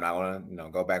 and I'm not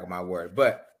gonna go back on my word,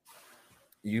 but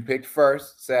you picked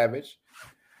first, Savage.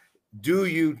 Do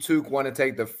you, Took, want to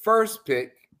take the first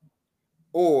pick,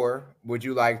 or would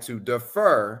you like to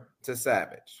defer to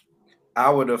Savage? I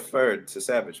would defer to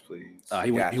Savage, please.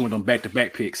 He went on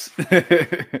back-to-back picks.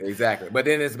 Exactly. But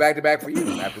then it's back-to-back for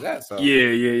you after that. So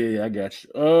yeah, I got you.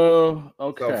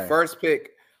 Okay. So first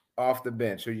pick off the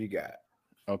bench, who you got?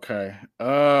 Okay.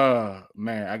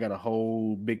 Man, I got a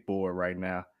whole big board right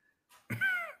now.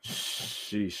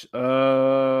 Sheesh.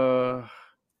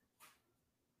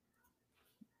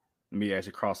 Let me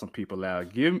actually cross some people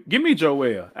out. Give me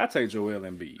Joel. I'll take Joel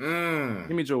Embiid.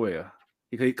 Give me Joel.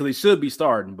 Because he should be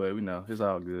starting, but it's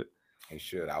all good. He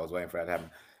should. I was waiting for that to happen.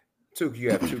 Took, you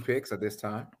have 2 picks at this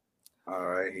time. All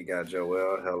right, he got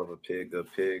Joel. Hell of a pick. Good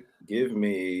pick. Give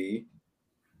me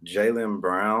Jaylen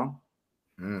Brown.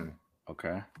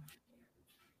 Okay.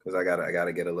 Because I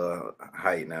gotta get a little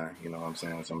height now. You know what I'm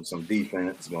saying? Some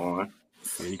defense going.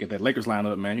 Yeah, you get that Lakers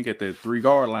lineup, man. You get that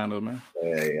 3-guard lineup, man.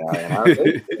 Hey, I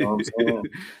think, you know what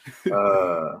I'm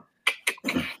saying?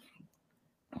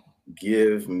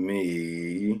 Give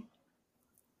me.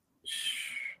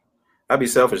 I'd be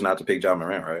selfish not to pick Ja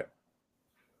Morant, right?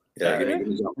 Yeah, give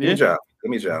me Ja.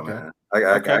 Give me Ja, okay. Man.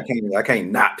 I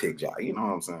can't not pick Ja. You know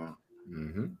what I'm saying?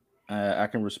 I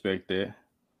can respect that.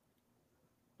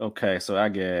 Okay, so I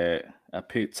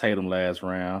picked Tatum last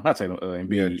round. Not Tatum,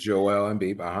 Embiid. Yeah, Joel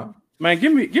Embiid. Man,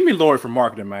 give me Laurie from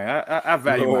marketing, man. I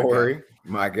value Laurie,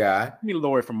 my guy. Give me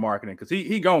Laurie from marketing because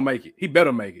he gonna make it. He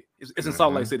better make it. It's in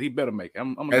Salt Lake City. He better make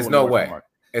it. There's no way.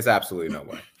 It's absolutely no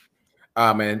way.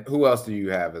 And who else do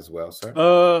you have as well, sir?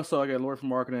 So I got Laurie from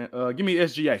marketing. Give me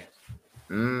SGA.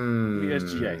 Give me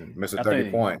SGA. Mr.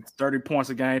 30 points. 30 points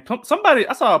a game. Somebody,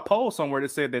 I saw a poll somewhere that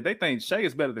said that they think Shea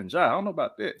is better than Ja. I don't know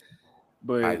about that.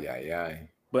 But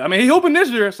But I mean, he hoping this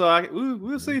year, so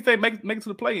we'll see if they make it to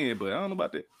the play-in. But I don't know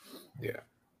about that. Yeah.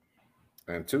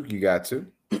 And Tuke, you got 2.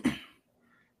 All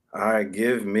right,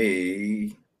 give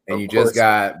me. And you just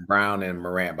got Brown and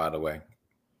Morant, by the way.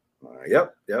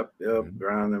 Yep.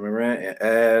 Brown and Morant, and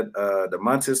add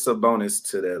Domantas Sabonis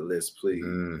to that list, please.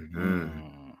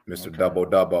 Mr. Okay.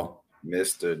 Double.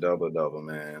 Mr. Double,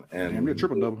 man. And damn near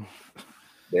triple-double.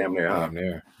 Damn near, huh? Damn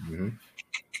near.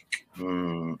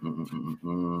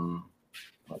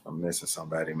 Like I'm missing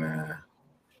somebody, man.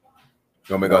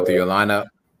 You want me to go through your lineup?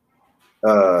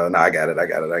 No, I got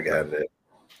it.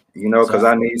 You know, because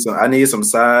I need some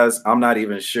size. I'm not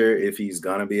even sure if he's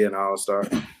gonna be an all-star.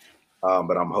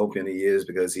 But I'm hoping he is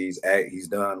because he's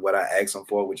done what I asked him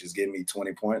for, which is give me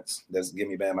 20 points. That's give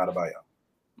me Bam Adebayo.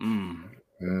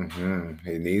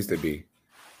 He needs to be.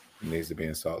 He needs to be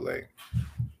in Salt Lake.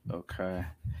 Okay.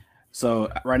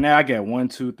 So right now I got 1,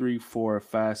 2, 3, 4,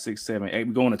 5, 6, 7, 8.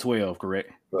 We're going to 12,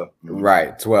 correct?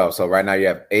 Right, 12. So right now you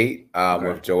have 8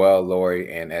 with Joel,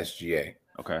 Laurie, and SGA.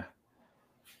 Okay.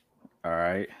 All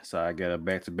right. So I got a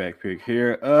back-to-back pick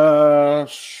here.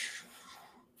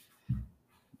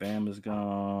 Bam is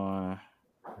gone.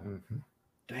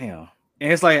 Damn.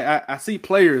 And it's like I see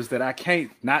players that I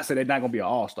can't not say they're not gonna be an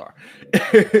all-star.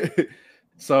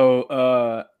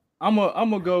 So I'm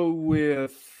gonna go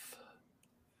with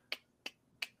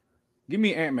give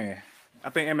me Ant-Man. I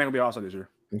think Ant-Man will be an all-star this year.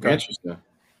 Okay. Interesting.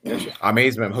 I mean,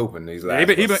 he's been hooping these last.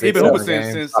 He been hooping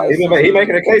since he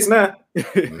making a case now.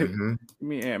 Give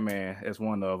me Ant-Man as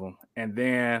one of them, and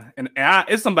then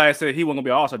it's somebody said he wasn't gonna be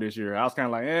an all-star this year. I was kind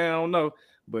of like, I don't know.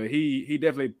 But he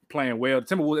definitely playing well.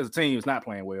 Timberwolves as a team is not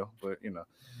playing well, but you know.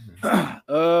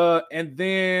 And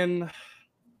then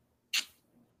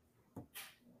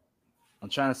I'm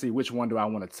trying to see which one do I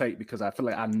want to take because I feel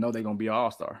like I know they're gonna be an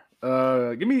all-star.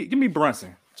 Give me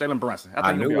Brunson, Jalen Brunson.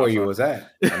 I knew where you was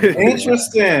at.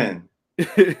 Interesting. I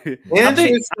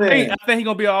think he's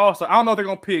gonna be an all-star. I don't know if they're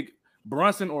gonna pick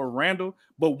Brunson or Randall,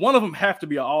 but one of them have to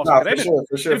be an all-star. No,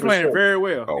 for sure. They're playing very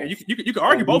well. Oh. And you can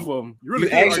argue both of them. You really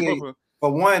can argue both of them. For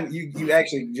one, you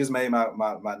actually just made my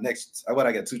next. What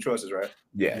I got 2 choices, right?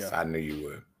 Yes, yeah. I knew you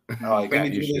would. Oh, give me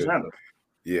Julius Randle.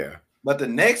 Yeah. But the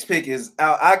next pick is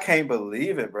out. I can't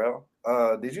believe it, bro.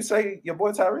 Did you say your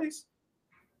boy Tyrese?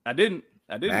 I didn't.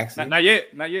 Not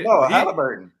yet. No,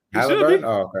 Halliburton. Halliburton?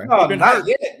 Oh, okay. No, not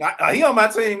yet. He on my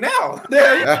team now.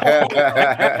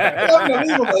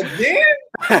 Unbelievable again.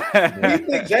 You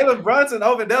think Jalen Brunson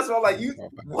over Desmond? I'm like, you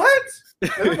what?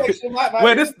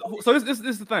 Well, this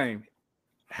is the thing.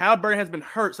 Halliburton has been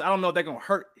hurt, so I don't know if they're gonna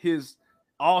hurt his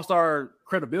all-star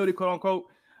credibility, quote unquote.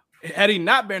 Had he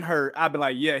not been hurt, I'd be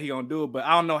like, yeah, he gonna do it. But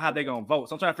I don't know how they're gonna vote.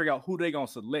 So I'm trying to figure out who they gonna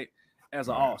select as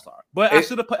an all-star. But I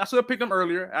should have picked them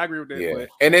earlier. I agree with that. Yeah. But.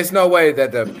 And there's no way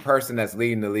that the person that's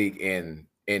leading the league in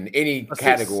any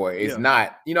category is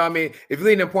not, you know what I mean? If you're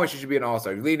leading in points, you should be an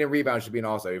all-star. If you're leading in rebounds, you should be an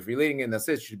all-star. If you're leading in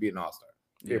assists, you should be an all-star.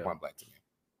 Point blank to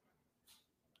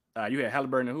me. You had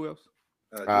Halliburton and who else?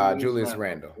 Julius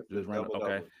Randle.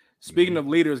 Okay. Speaking of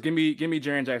leaders, give me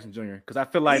Jaren Jackson Jr. because I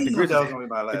feel like the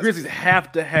Grizzlies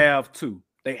have to have 2.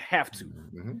 They have to.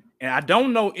 And I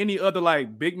don't know any other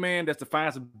like big man that's defined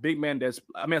as a big man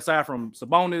aside from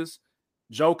Sabonis,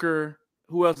 Joker,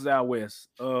 who else is out west?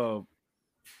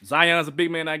 Zion's a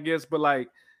big man, I guess, but like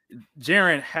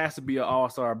Jaren has to be an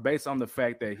all-star based on the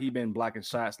fact that he been blocking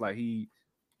shots like he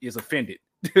is offended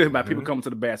by people coming to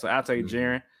the bat. So I'll take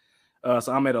Jaren.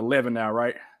 So I'm at 11 now,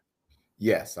 right?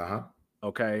 Yes.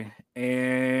 Okay.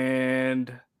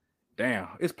 And damn,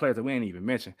 it's players that we ain't even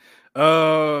mentioned.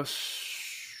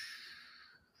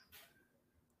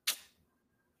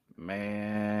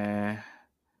 Man,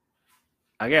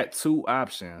 I got 2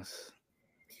 options.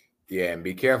 Yeah, and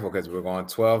be careful because we're going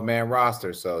 12-man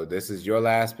roster. So this is your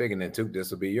last pick, and then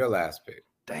this will be your last pick.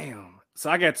 Damn.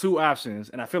 So I got 2 options,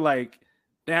 and I feel like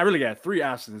I really got 3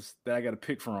 options that I got to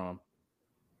pick from.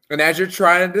 And as you're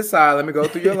trying to decide, let me go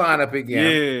through your lineup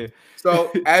again. Yeah.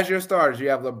 So as your starters, you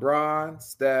have LeBron,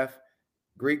 Steph,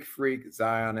 Greek Freak,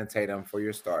 Zion, and Tatum for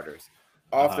your starters.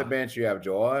 Off the bench, you have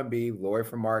Joel Embiid, Laurie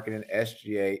from marketing,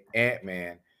 SGA,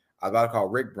 Ant-Man. I was about to call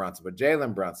Rick Brunson, but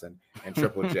Jalen Brunson and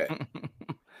Triple J.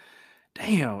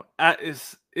 Damn,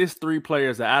 it's 3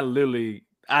 players that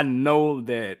I know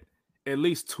that at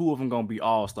least 2 of them gonna be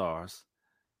all-stars.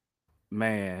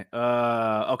 Man,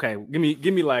 okay, give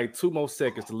me like 2 more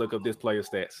seconds to look up this player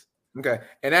stats. Okay,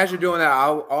 and as you're doing that,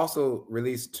 I'll also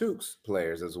release Tuke's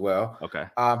players as well. Okay,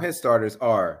 his starters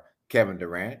are Kevin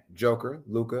Durant, Joker,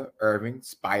 Luka, Irving,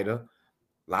 Spider.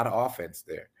 A lot of offense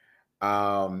there.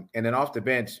 And then off the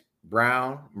bench,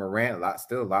 Brown, Morant, a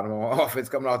lot of more offense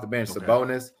coming off the bench. Okay.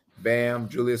 Sabonis, Bam,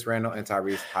 Julius Randle, and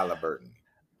Tyrese Halliburton.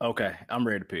 Okay, I'm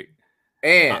ready to pick.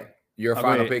 And your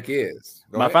final pick is?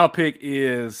 My final pick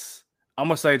is, I'm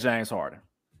going to say James Harden.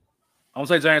 I'm going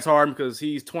to say James Harden because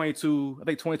he's 22, I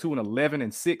think 22 and 11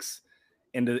 and 6.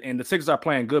 And the Sixers are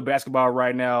playing good basketball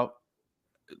right now,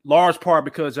 large part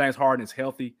because James Harden is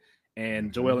healthy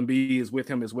and Joel Embiid is with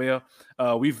him as well.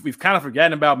 We've kind of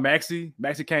forgotten about Maxey.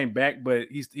 Maxey came back, but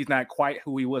he's not quite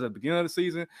who he was at the beginning of the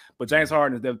season. But James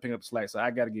Harden is definitely picking up the slack. So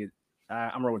I got to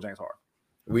I'm rolling with James Harden.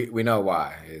 We know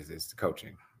why. It's the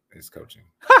coaching. It's coaching.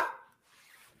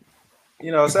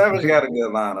 You know, Savage got a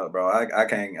good lineup, bro. I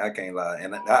can't lie.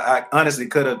 And I honestly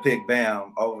could have picked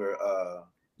Bam over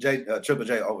Triple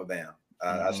J over Bam.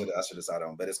 I should have decided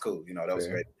on, but it's cool. You know, that was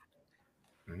great.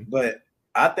 But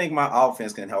I think my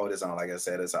offense can hold its own. Like I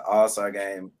said, it's an all-star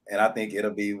game, and I think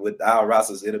it'll be with our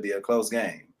rosters, it'll be a close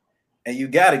game. And you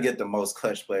got to get the most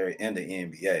clutch player in the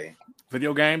NBA.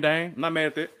 Video game, Dame. I'm not mad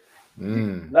at that.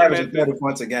 Averaging 30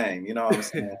 points a game, you know what I'm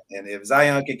saying? And if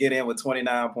Zion could get in with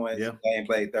 29 points, Dame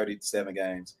played 37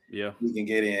 games. Yeah, we can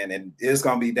get in, and it's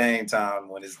gonna be Dame time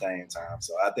when it's Dame time.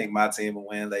 So I think my team will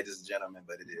win, ladies and gentlemen.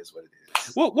 But it is what it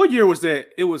is. What year was that?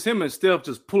 It was him and Steph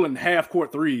just pulling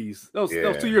half-court threes. That was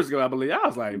 2 years ago, I believe. I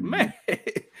was like, man.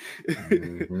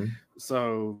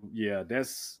 So yeah,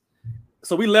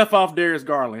 so we left off Darius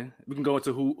Garland. We can go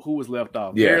into who was left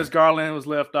off. Yeah. Darius Garland was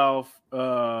left off.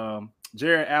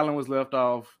 Jared Allen was left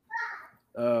off.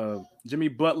 Jimmy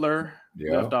Butler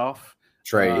left off.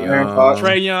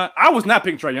 Trae Young. I was not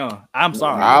picking Trae Young. I'm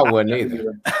sorry. I wouldn't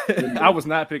either. I was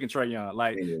not picking Trae Young.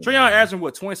 Like Trae Young averaging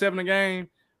 27 a game,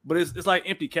 but it's like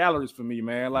empty calories for me,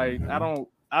 man. Like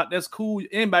that's cool.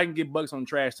 Anybody can get bucks on the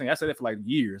trash team. I said that for like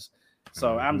years.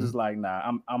 So I'm just like,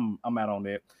 nah, I'm out on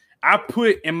that. I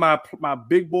put in my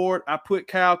big board, I put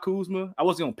Kyle Kuzma. I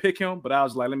wasn't gonna pick him, but I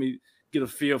was like, let me get a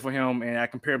feel for him, and I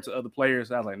compare him to other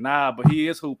players. I was like, nah, but he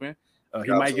is hooping.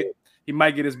 He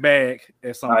might get his bag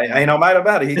at some point. Ain't no matter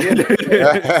about it. He did. He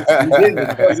did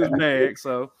get his bag.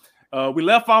 So we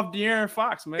left off De'Aaron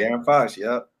Fox, man. De'Aaron Fox,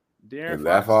 yep.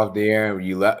 Left off De'Aaron.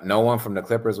 You left. No one from the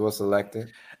Clippers was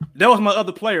selected. That was my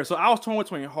other player. So I was torn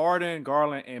between Harden,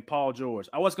 Garland, and Paul George.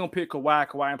 I was gonna pick Kawhi.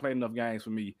 Kawhi ain't played enough games for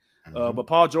me. But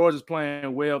Paul George is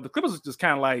playing well. The Clippers is just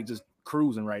kind of like just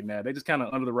cruising right now. They just kind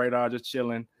of under the radar, just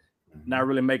chilling, not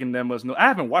really making that much. No, I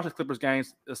haven't watched the Clippers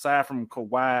games aside from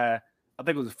Kawhi. I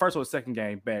think it was the first or the second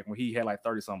game back when he had like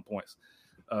 30-something points.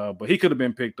 But he could have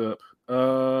been picked up.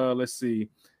 Let's see.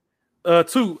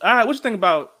 What you think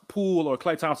about Poole or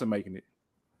Klay Thompson making it?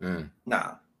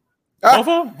 Nah. Both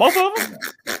of them?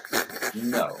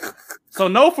 No. So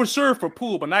no for sure for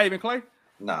Poole, but not even Klay?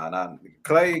 Nah.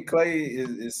 Klay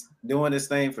is doing this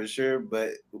thing for sure,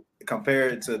 but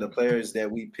compared to the players that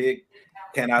we picked,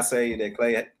 can I say that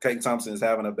Klay Thompson is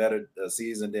having a better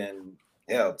season than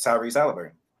Tyrese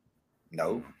Halliburton?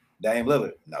 No. Dame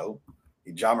Lillard? No.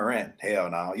 Ja Morant? Hell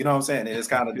no. You know what I'm saying? It's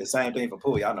kind of the same thing for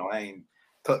Poole. Y'all know I ain't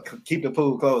keep the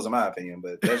pool closed in my opinion,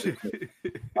 but that's just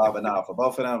but nah, for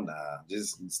both of them, nah.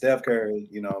 Just Steph Curry,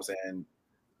 you know what I'm saying?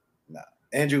 Nah.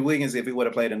 Andrew Wiggins, if he would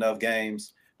have played enough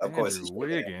games, of course he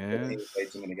played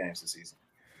too many games this season.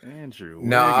 Andrew Wiggins.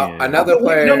 No, another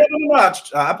player. No.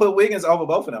 I put Wiggins over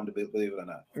both of them, to believe it or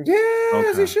not.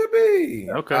 Yes, he should be.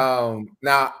 Okay.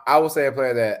 Now I will say a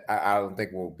player that I don't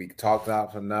think will be talked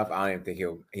about enough. I don't even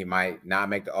think he might not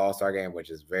make the All-Star game, which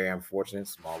is very unfortunate.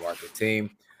 Small market team.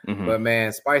 But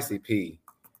man, Spicy P,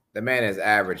 the man is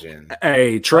averaging.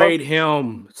 Hey, trade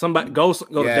him. Somebody go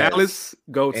to Dallas.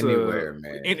 Go anywhere, to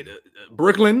man.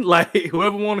 Brooklyn. Like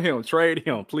whoever wanted him, trade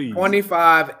him, please.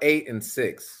 25, 8, and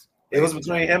 6. It was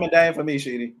between him and Dame for me,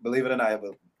 Sheedy. Believe it or not,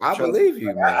 but I believe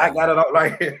you, man. I got it all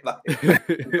right here. Like, him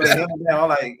and Dame, I'm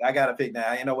like, I gotta pick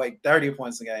now. Ain't no way 30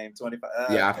 points a game, 25.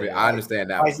 I understand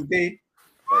that. Spicy P.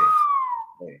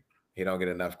 Hey. He don't get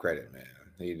enough credit, man.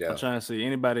 I'm trying to see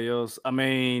anybody else. I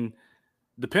mean,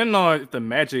 depending on if the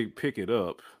Magic pick it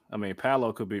up, I mean,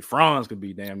 Paolo could be, Franz could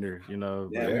be damn near, you know.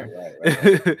 Yeah,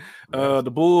 right.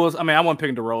 The Bulls. I mean, I wasn't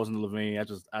picking DeRozan and Levine. I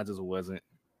just wasn't.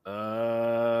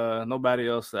 Nobody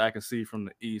else that I can see from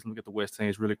the East. Look at the West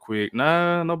teams really quick.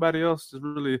 Nah, nobody else just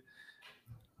really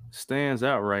stands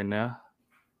out right now.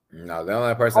 No, the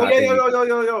only person.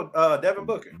 Devin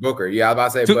Booker. Booker, yeah, I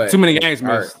was about to say, too many games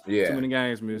missed. Yeah, too many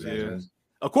games missed. Yeah.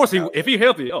 Of course, if he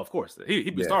healthy, of course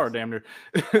he'd be starter damn near.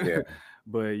 Yeah.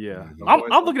 But yeah,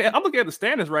 I'm looking at the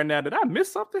standings right now. Did I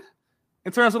miss something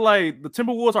in terms of like the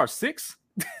Timberwolves are 6?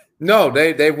 No,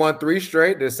 they won 3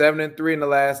 straight. They're 7-3 in the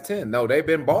last 10. No, they've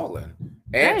been balling.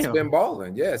 Ant's been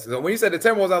balling. Yes. So when you said the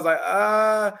Timberwolves, I was like,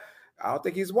 I don't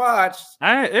think he's watched.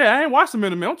 I ain't watched them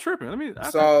in a minute. I'm tripping.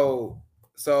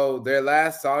 So their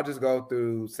last. So I'll just go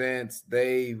through since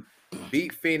they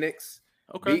beat Phoenix,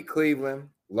 beat Cleveland,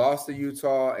 lost to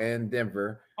Utah and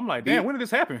Denver. I'm like, damn, when did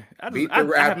this happen? I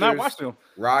Raptors, have not watched them.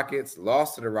 Rockets,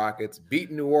 lost to the Rockets,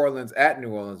 beat New Orleans at New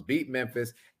Orleans, beat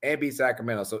Memphis, and beat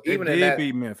Sacramento. So They even did in that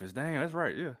beat Memphis. Damn, that's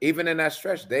right. Yeah. Even in that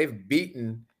stretch, they've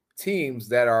beaten teams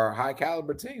that are high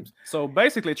caliber teams. So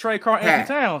basically, Trey Carr, Anthony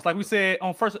Towns, like we said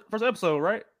on first episode,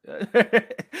 right?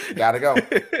 Gotta go.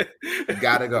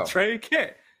 Gotta go. Trey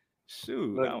Cat.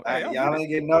 Shoot. Look, y'all ain't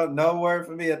getting no word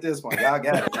from me at this point. Y'all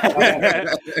got it.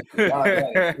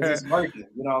 It's working.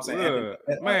 You know what I'm saying? Look,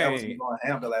 man, that was going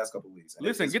ham the last couple of weeks.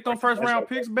 Listen, get them first round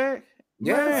picks back.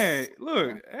 Yes. Man,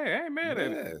 look, hey, I ain't mad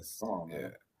at it. Oh,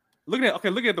 man. Looking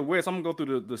at the West, I'm gonna go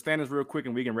through the standings real quick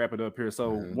and we can wrap it up here.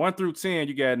 So 1 through 10,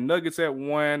 you got Nuggets at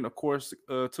 1, of course,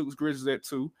 Toots Grizzlies at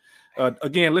 2.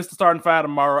 Again, list the starting 5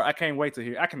 tomorrow. I can't wait to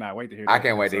hear. I cannot wait to hear. I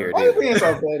can't wait to hear. Why are you being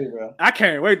so petty, bro? I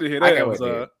can't wait to hear that. I can't wait to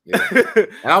hear. Yeah.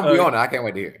 And I'll be on it. I can't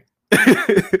wait to hear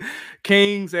it.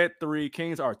 Kings at 3.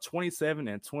 Kings are 27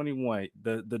 and 21.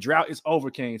 The drought is over,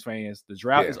 Kings fans. The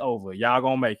drought is over. Y'all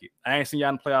gonna make it. I ain't seen y'all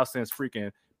in the playoffs since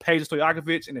freaking Peja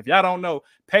Stojakovic, and if y'all don't know,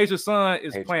 Peja's son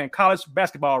is playing college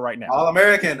basketball right now.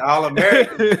 All-American.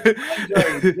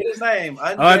 Get his name.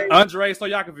 Andre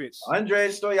Stojakovic. Andre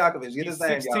Stojakovic. Get his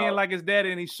name, 6'10" like his daddy,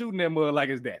 and he's shooting that mud like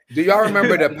his daddy. Do y'all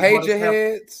remember the Peja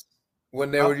heads? When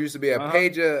there used to be a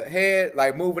Peja head,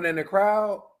 like moving in the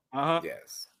crowd?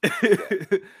 Yes.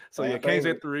 So yeah, Kings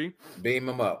at 3. Beam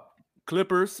them up.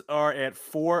 Clippers are at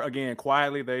 4. Again,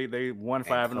 quietly, they won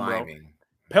 5 in a row.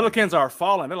 Pelicans are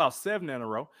falling. They lost 7 in a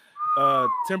row.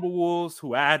 Timberwolves,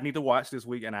 who I need to watch this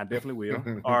week, and I definitely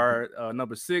will, are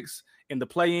number 6. In the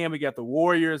play-in, we got the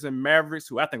Warriors and Mavericks,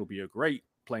 who I think will be a great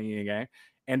play-in game.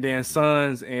 And then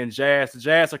Suns and Jazz. The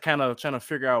Jazz are kind of trying to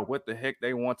figure out what the heck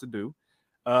they want to do.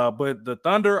 But the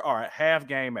Thunder are a half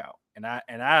game out. And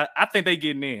I think they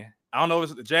getting in. I don't know if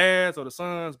it's the Jazz or the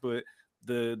Suns, but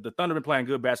the Thunder been playing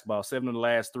good basketball. 7 of the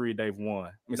last 3 they've won.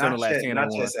 I mean, 7 of the last 10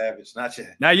 not yet, Savage. Not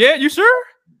yet. Not yet? You sure?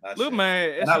 Look,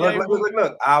 man.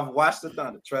 Look. I've watched the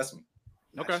Thunder. Trust me.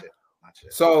 Not yet.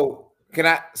 So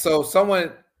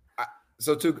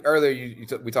earlier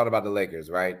we talked about the Lakers,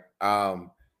 right?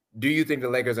 Do you think the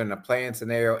Lakers are in a play-in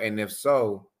scenario? And if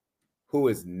so, who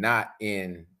is not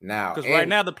in now? Because right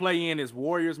now the play-in is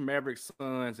Warriors, Mavericks,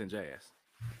 Suns, and Jazz.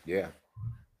 Yeah.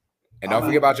 And don't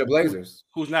forget about your Blazers.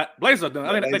 Who's not? Blazers are done.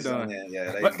 I think they're done.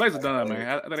 Yeah, Blazers are done, man.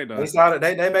 I think they're done. They started.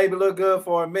 They maybe look good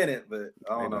for a minute, but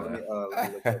I don't know.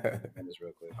 Let me look at this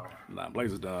real quick. Nah,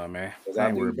 Blazers done, man.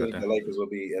 I do think the Lakers will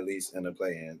be at least in the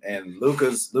play-in. And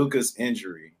Luka's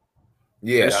injury.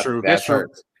 Yeah, that's true. That's true.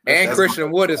 And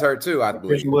Christian Wood is hurt too, I believe.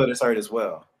 Christian Wood is hurt as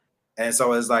well. And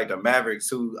so it's like the Mavericks,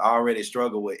 who already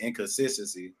struggle with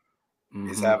inconsistency,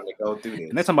 is having to go through this.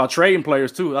 And they're talking about trading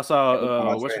players too. I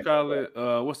saw what's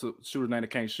the shooter's name that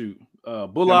can't shoot?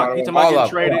 Bullock. He's talking about getting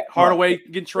traded. Hardaway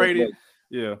getting traded.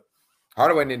 Yeah.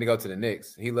 Hardaway need to go to the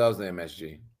Knicks. He loves the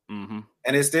MSG. And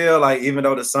it's still like, even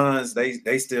though the Suns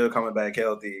they still coming back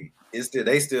healthy,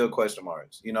 they still question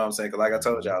marks. You know what I'm saying? Because like I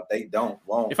told y'all, they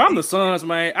won't. If I'm the Suns,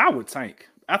 man, I would tank.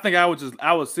 I think I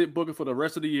would sit Booker for the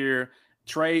rest of the year.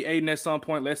 Trade Aiden at some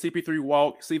point. Let CP3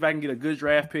 walk. See if I can get a good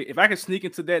draft pick. If I can sneak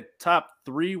into that top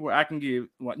 3 where I can give,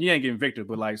 well, you ain't getting Victor,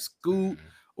 but like Scoot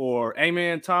or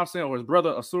Amen Thompson or his brother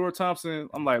Asura Thompson,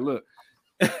 I'm like, look,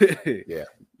 yeah,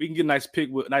 we can get a nice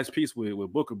piece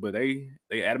with Booker, but they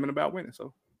adamant about winning.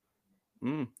 So,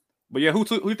 but yeah, who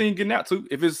you think getting out to?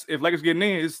 If Lakers getting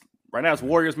in, right now it's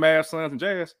Warriors, Mavs, Suns, and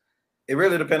Jazz. It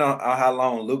really depends on how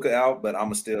long Luka out, but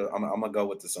I'm gonna go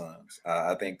with the Suns.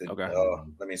 I think that. Okay.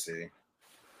 Let me see.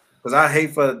 Because I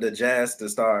hate for the Jazz to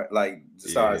start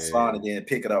sliding again and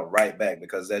pick it up right back,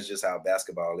 because that's just how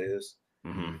basketball is.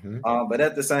 But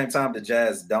at the same time, the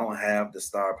Jazz don't have the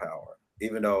star power.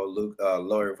 Even though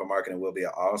Lauri for marketing will be an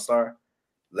all-star,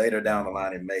 later down the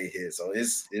line it may hit. So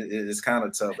it's kind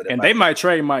of tough. But they might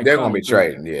trade Mike. They're gonna be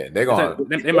trading. Yeah, they're gonna.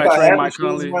 They might trade Mike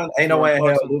Conley. Ain't no way in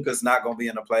hell Luka's not gonna be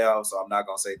in the playoffs. So I'm not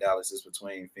gonna say Dallas is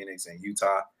between Phoenix and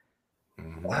Utah.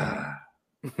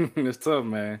 It's tough,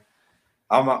 man.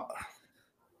 I'm gonna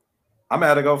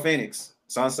have to go Phoenix.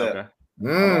 Sunset.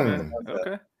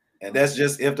 Okay. And that's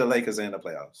just if the Lakers are in the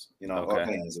playoffs, or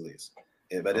play-ins at least.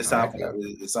 Yeah, but it's time for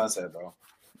the Sunset, bro.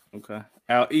 Okay.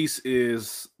 Out East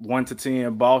is 1 to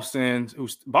 10. Boston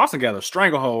got a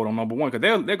stranglehold on number 1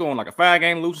 because they're going like a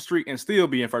 5-game losing streak and still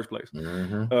be in first place.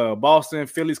 Boston,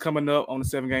 Philly's coming up on the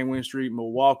 7-game win streak.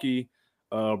 Milwaukee,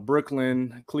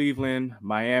 Brooklyn, Cleveland,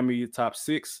 Miami, top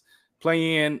 6.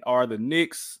 Play-in are the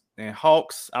Knicks and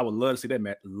Hawks. I would love to see that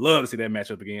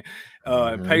matchup again.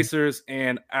 Pacers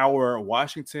and our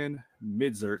Washington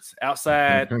Wizards.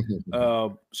 Outside,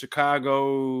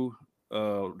 Chicago,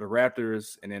 the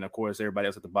Raptors, and then of course everybody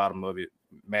else at the bottom of it: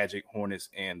 Magic, Hornets,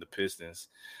 and the Pistons.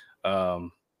 I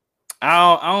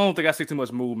don't think I see too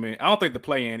much movement. I don't think the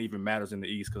play-in even matters in the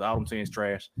East because all them teams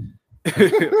trash.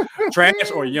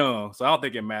 Trash or young, so I don't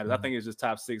think it matters. I think it's just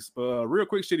top 6. But real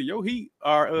quick, Shitty, yo Heat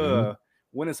are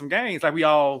winning some games like we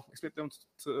all expect them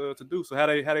to do. So how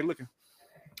they looking?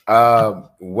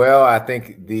 Well, I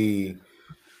think the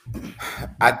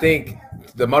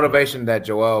motivation that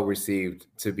Joel received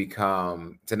to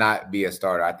not be a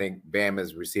starter, I think Bam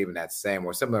is receiving that same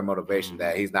or similar motivation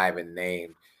that he's not even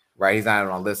named, right? He's not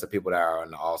on a list of people that are in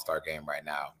the All-Star game right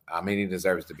now. I mean, he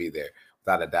deserves to be there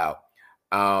without a doubt.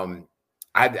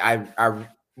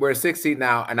 We're 6 seed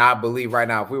now, and I believe right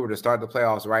now, if we were to start the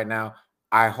playoffs right now,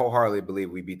 I wholeheartedly believe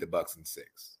we beat the Bucks in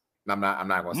 6. I'm not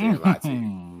going to say a lie to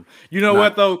you. You know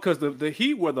what though? Because the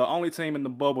Heat were the only team in the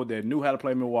bubble that knew how to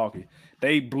play Milwaukee.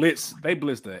 They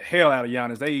blitzed the hell out of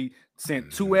Giannis. They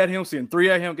sent 2 at him, sent 3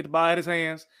 at him, get the ball out of his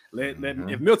hands.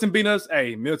 If Milton beat us,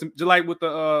 hey, Milton, just like with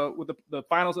the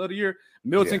finals of the year,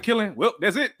 Milton killing. Well,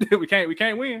 that's it. we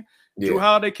can't win. Yeah. Drew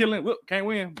Holiday killing. Well, can't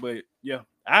win. But yeah,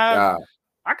 I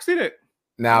can see that.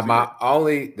 Now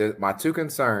my 2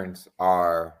 concerns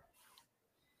are,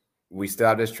 we still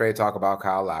have this trade talk about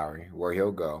Kyle Lowry, where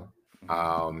he'll go,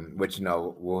 which,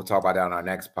 we'll talk about that on our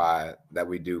next pod that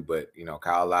we do. But,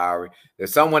 Kyle Lowry,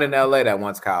 there's someone in LA that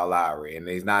wants Kyle Lowry, and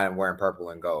he's not wearing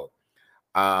purple and gold.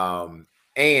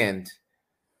 And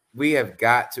we have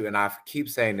got to, and I keep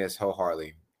saying this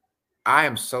wholeheartedly, I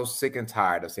am so sick and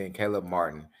tired of seeing Caleb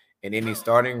Martin in any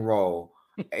starting role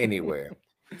anywhere.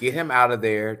 Get him out of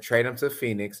there, trade him to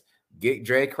Phoenix, get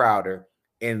Jay Crowder,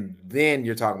 and then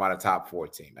you're talking about a top 4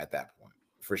 team at that point,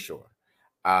 for sure.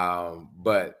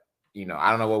 But,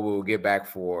 I don't know what we'll get back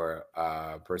for,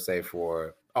 per se,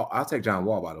 for – I'll take John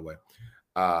Wall, by the way,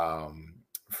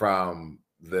 from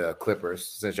the Clippers.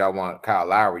 Since y'all want Kyle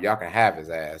Lowry, y'all can have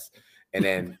his ass. And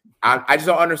then I just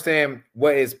don't understand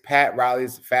what is Pat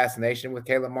Riley's fascination with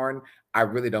Caleb Martin. I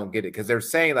really don't get it because they're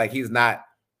saying, like, he's not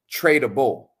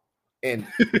tradable. And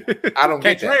I don't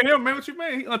get that. Trade him, man. What you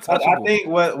mean? Untouchable. I think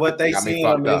what they see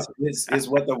him is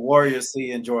what the Warriors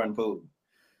see in Jordan Poole.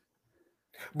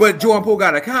 But Jordan Poole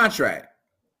got a contract.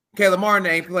 Caleb Martin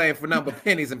ain't playing for number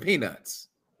pennies and peanuts.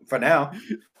 For now.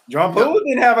 Jordan Poole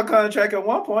didn't have a contract at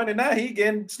one point, and now he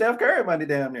getting Steph Curry money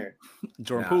down there.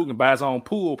 Jordan Poole can buy his own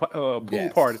pool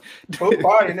party. Pool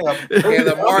party now.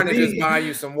 Caleb Martin is just buying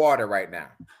you some water right now.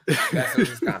 That's what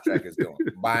his contract is doing.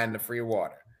 Buying the free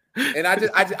water. And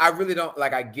I really don't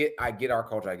like. I get our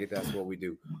culture. I get that's what we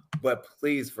do. But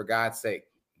please, for God's sake,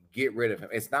 get rid of him.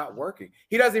 It's not working.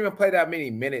 He doesn't even play that many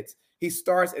minutes. He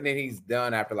starts and then he's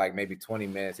done after like maybe 20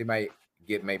 minutes. He might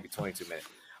get maybe 22 minutes.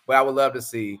 But I would love to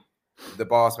see the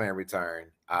boss man return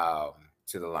to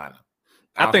the lineup.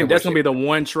 I think that's gonna be the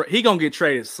one trade. He gonna get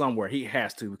traded somewhere. He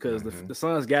has to because the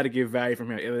Suns got to get value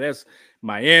from him. If that's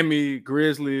Miami,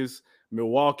 Grizzlies,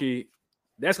 Milwaukee.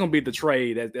 That's going to be the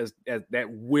trade that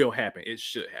will happen. It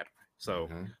should happen. So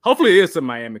hopefully it is to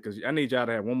Miami because I need y'all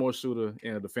to have one more shooter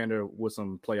and a defender with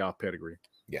some playoff pedigree.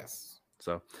 Yes.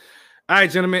 So, all right,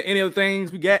 gentlemen, any other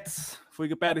things we got before we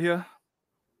get out of here?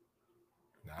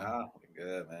 Nah, we're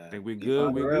good, man. I think we're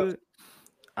good. We're good.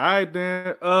 All right,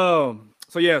 then.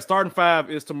 So yeah, starting 5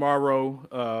 is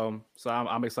tomorrow. So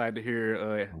I'm excited to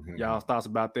hear y'all's thoughts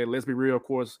about that. Let's be real, of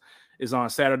course. It's on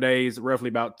Saturdays, roughly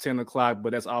about 10 o'clock,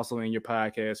 but that's also in your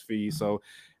podcast feed. So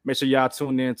make sure y'all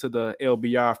tune in to the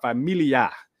LBR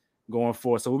Familia going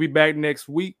forward. So we'll be back next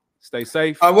week. Stay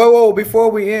safe. Whoa, before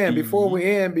we end.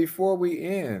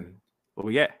 What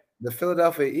we got? The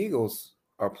Philadelphia Eagles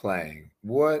are playing.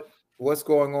 What's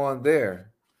going on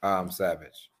there,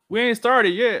 Savage? We ain't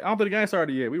started yet. I don't think the game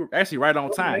started yet. We were actually right on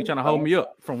time. You trying to hold me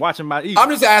up from watching my Eagles. I'm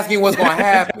just asking what's going to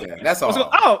happen. That's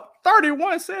all.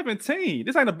 31-17.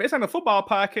 This ain't a football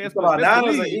podcast.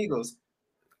 Niners or Eagles?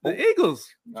 The Eagles.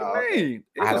 What you mean?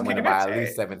 I had them winning by at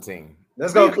least 17.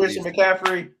 Let's go, Christian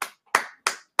McCaffrey.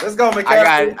 Let's go,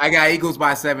 McCaffrey. I got Eagles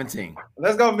by 17.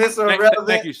 Let's go, Mr. Irrelevant.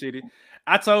 Thank you, Shitty.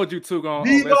 I told you to go on.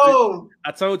 Debo.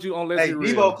 I told you on Let's Be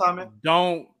Real. Debo coming.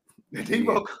 Don't.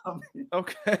 Debo coming.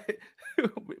 Okay.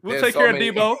 We'll take care of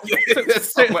Debo.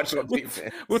 There's so much on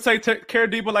defense. We'll take care of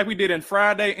Debo like we did in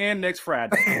Friday and next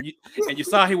Friday. And you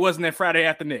saw he wasn't there Friday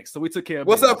after next. So we took care of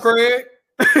What's up, Craig?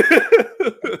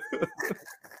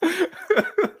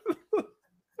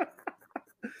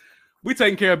 We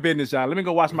taking care of business, y'all. Let me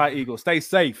go watch my Eagles. Stay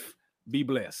safe. Be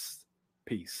blessed.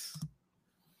 Peace.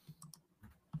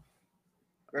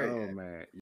 Great. Oh, man.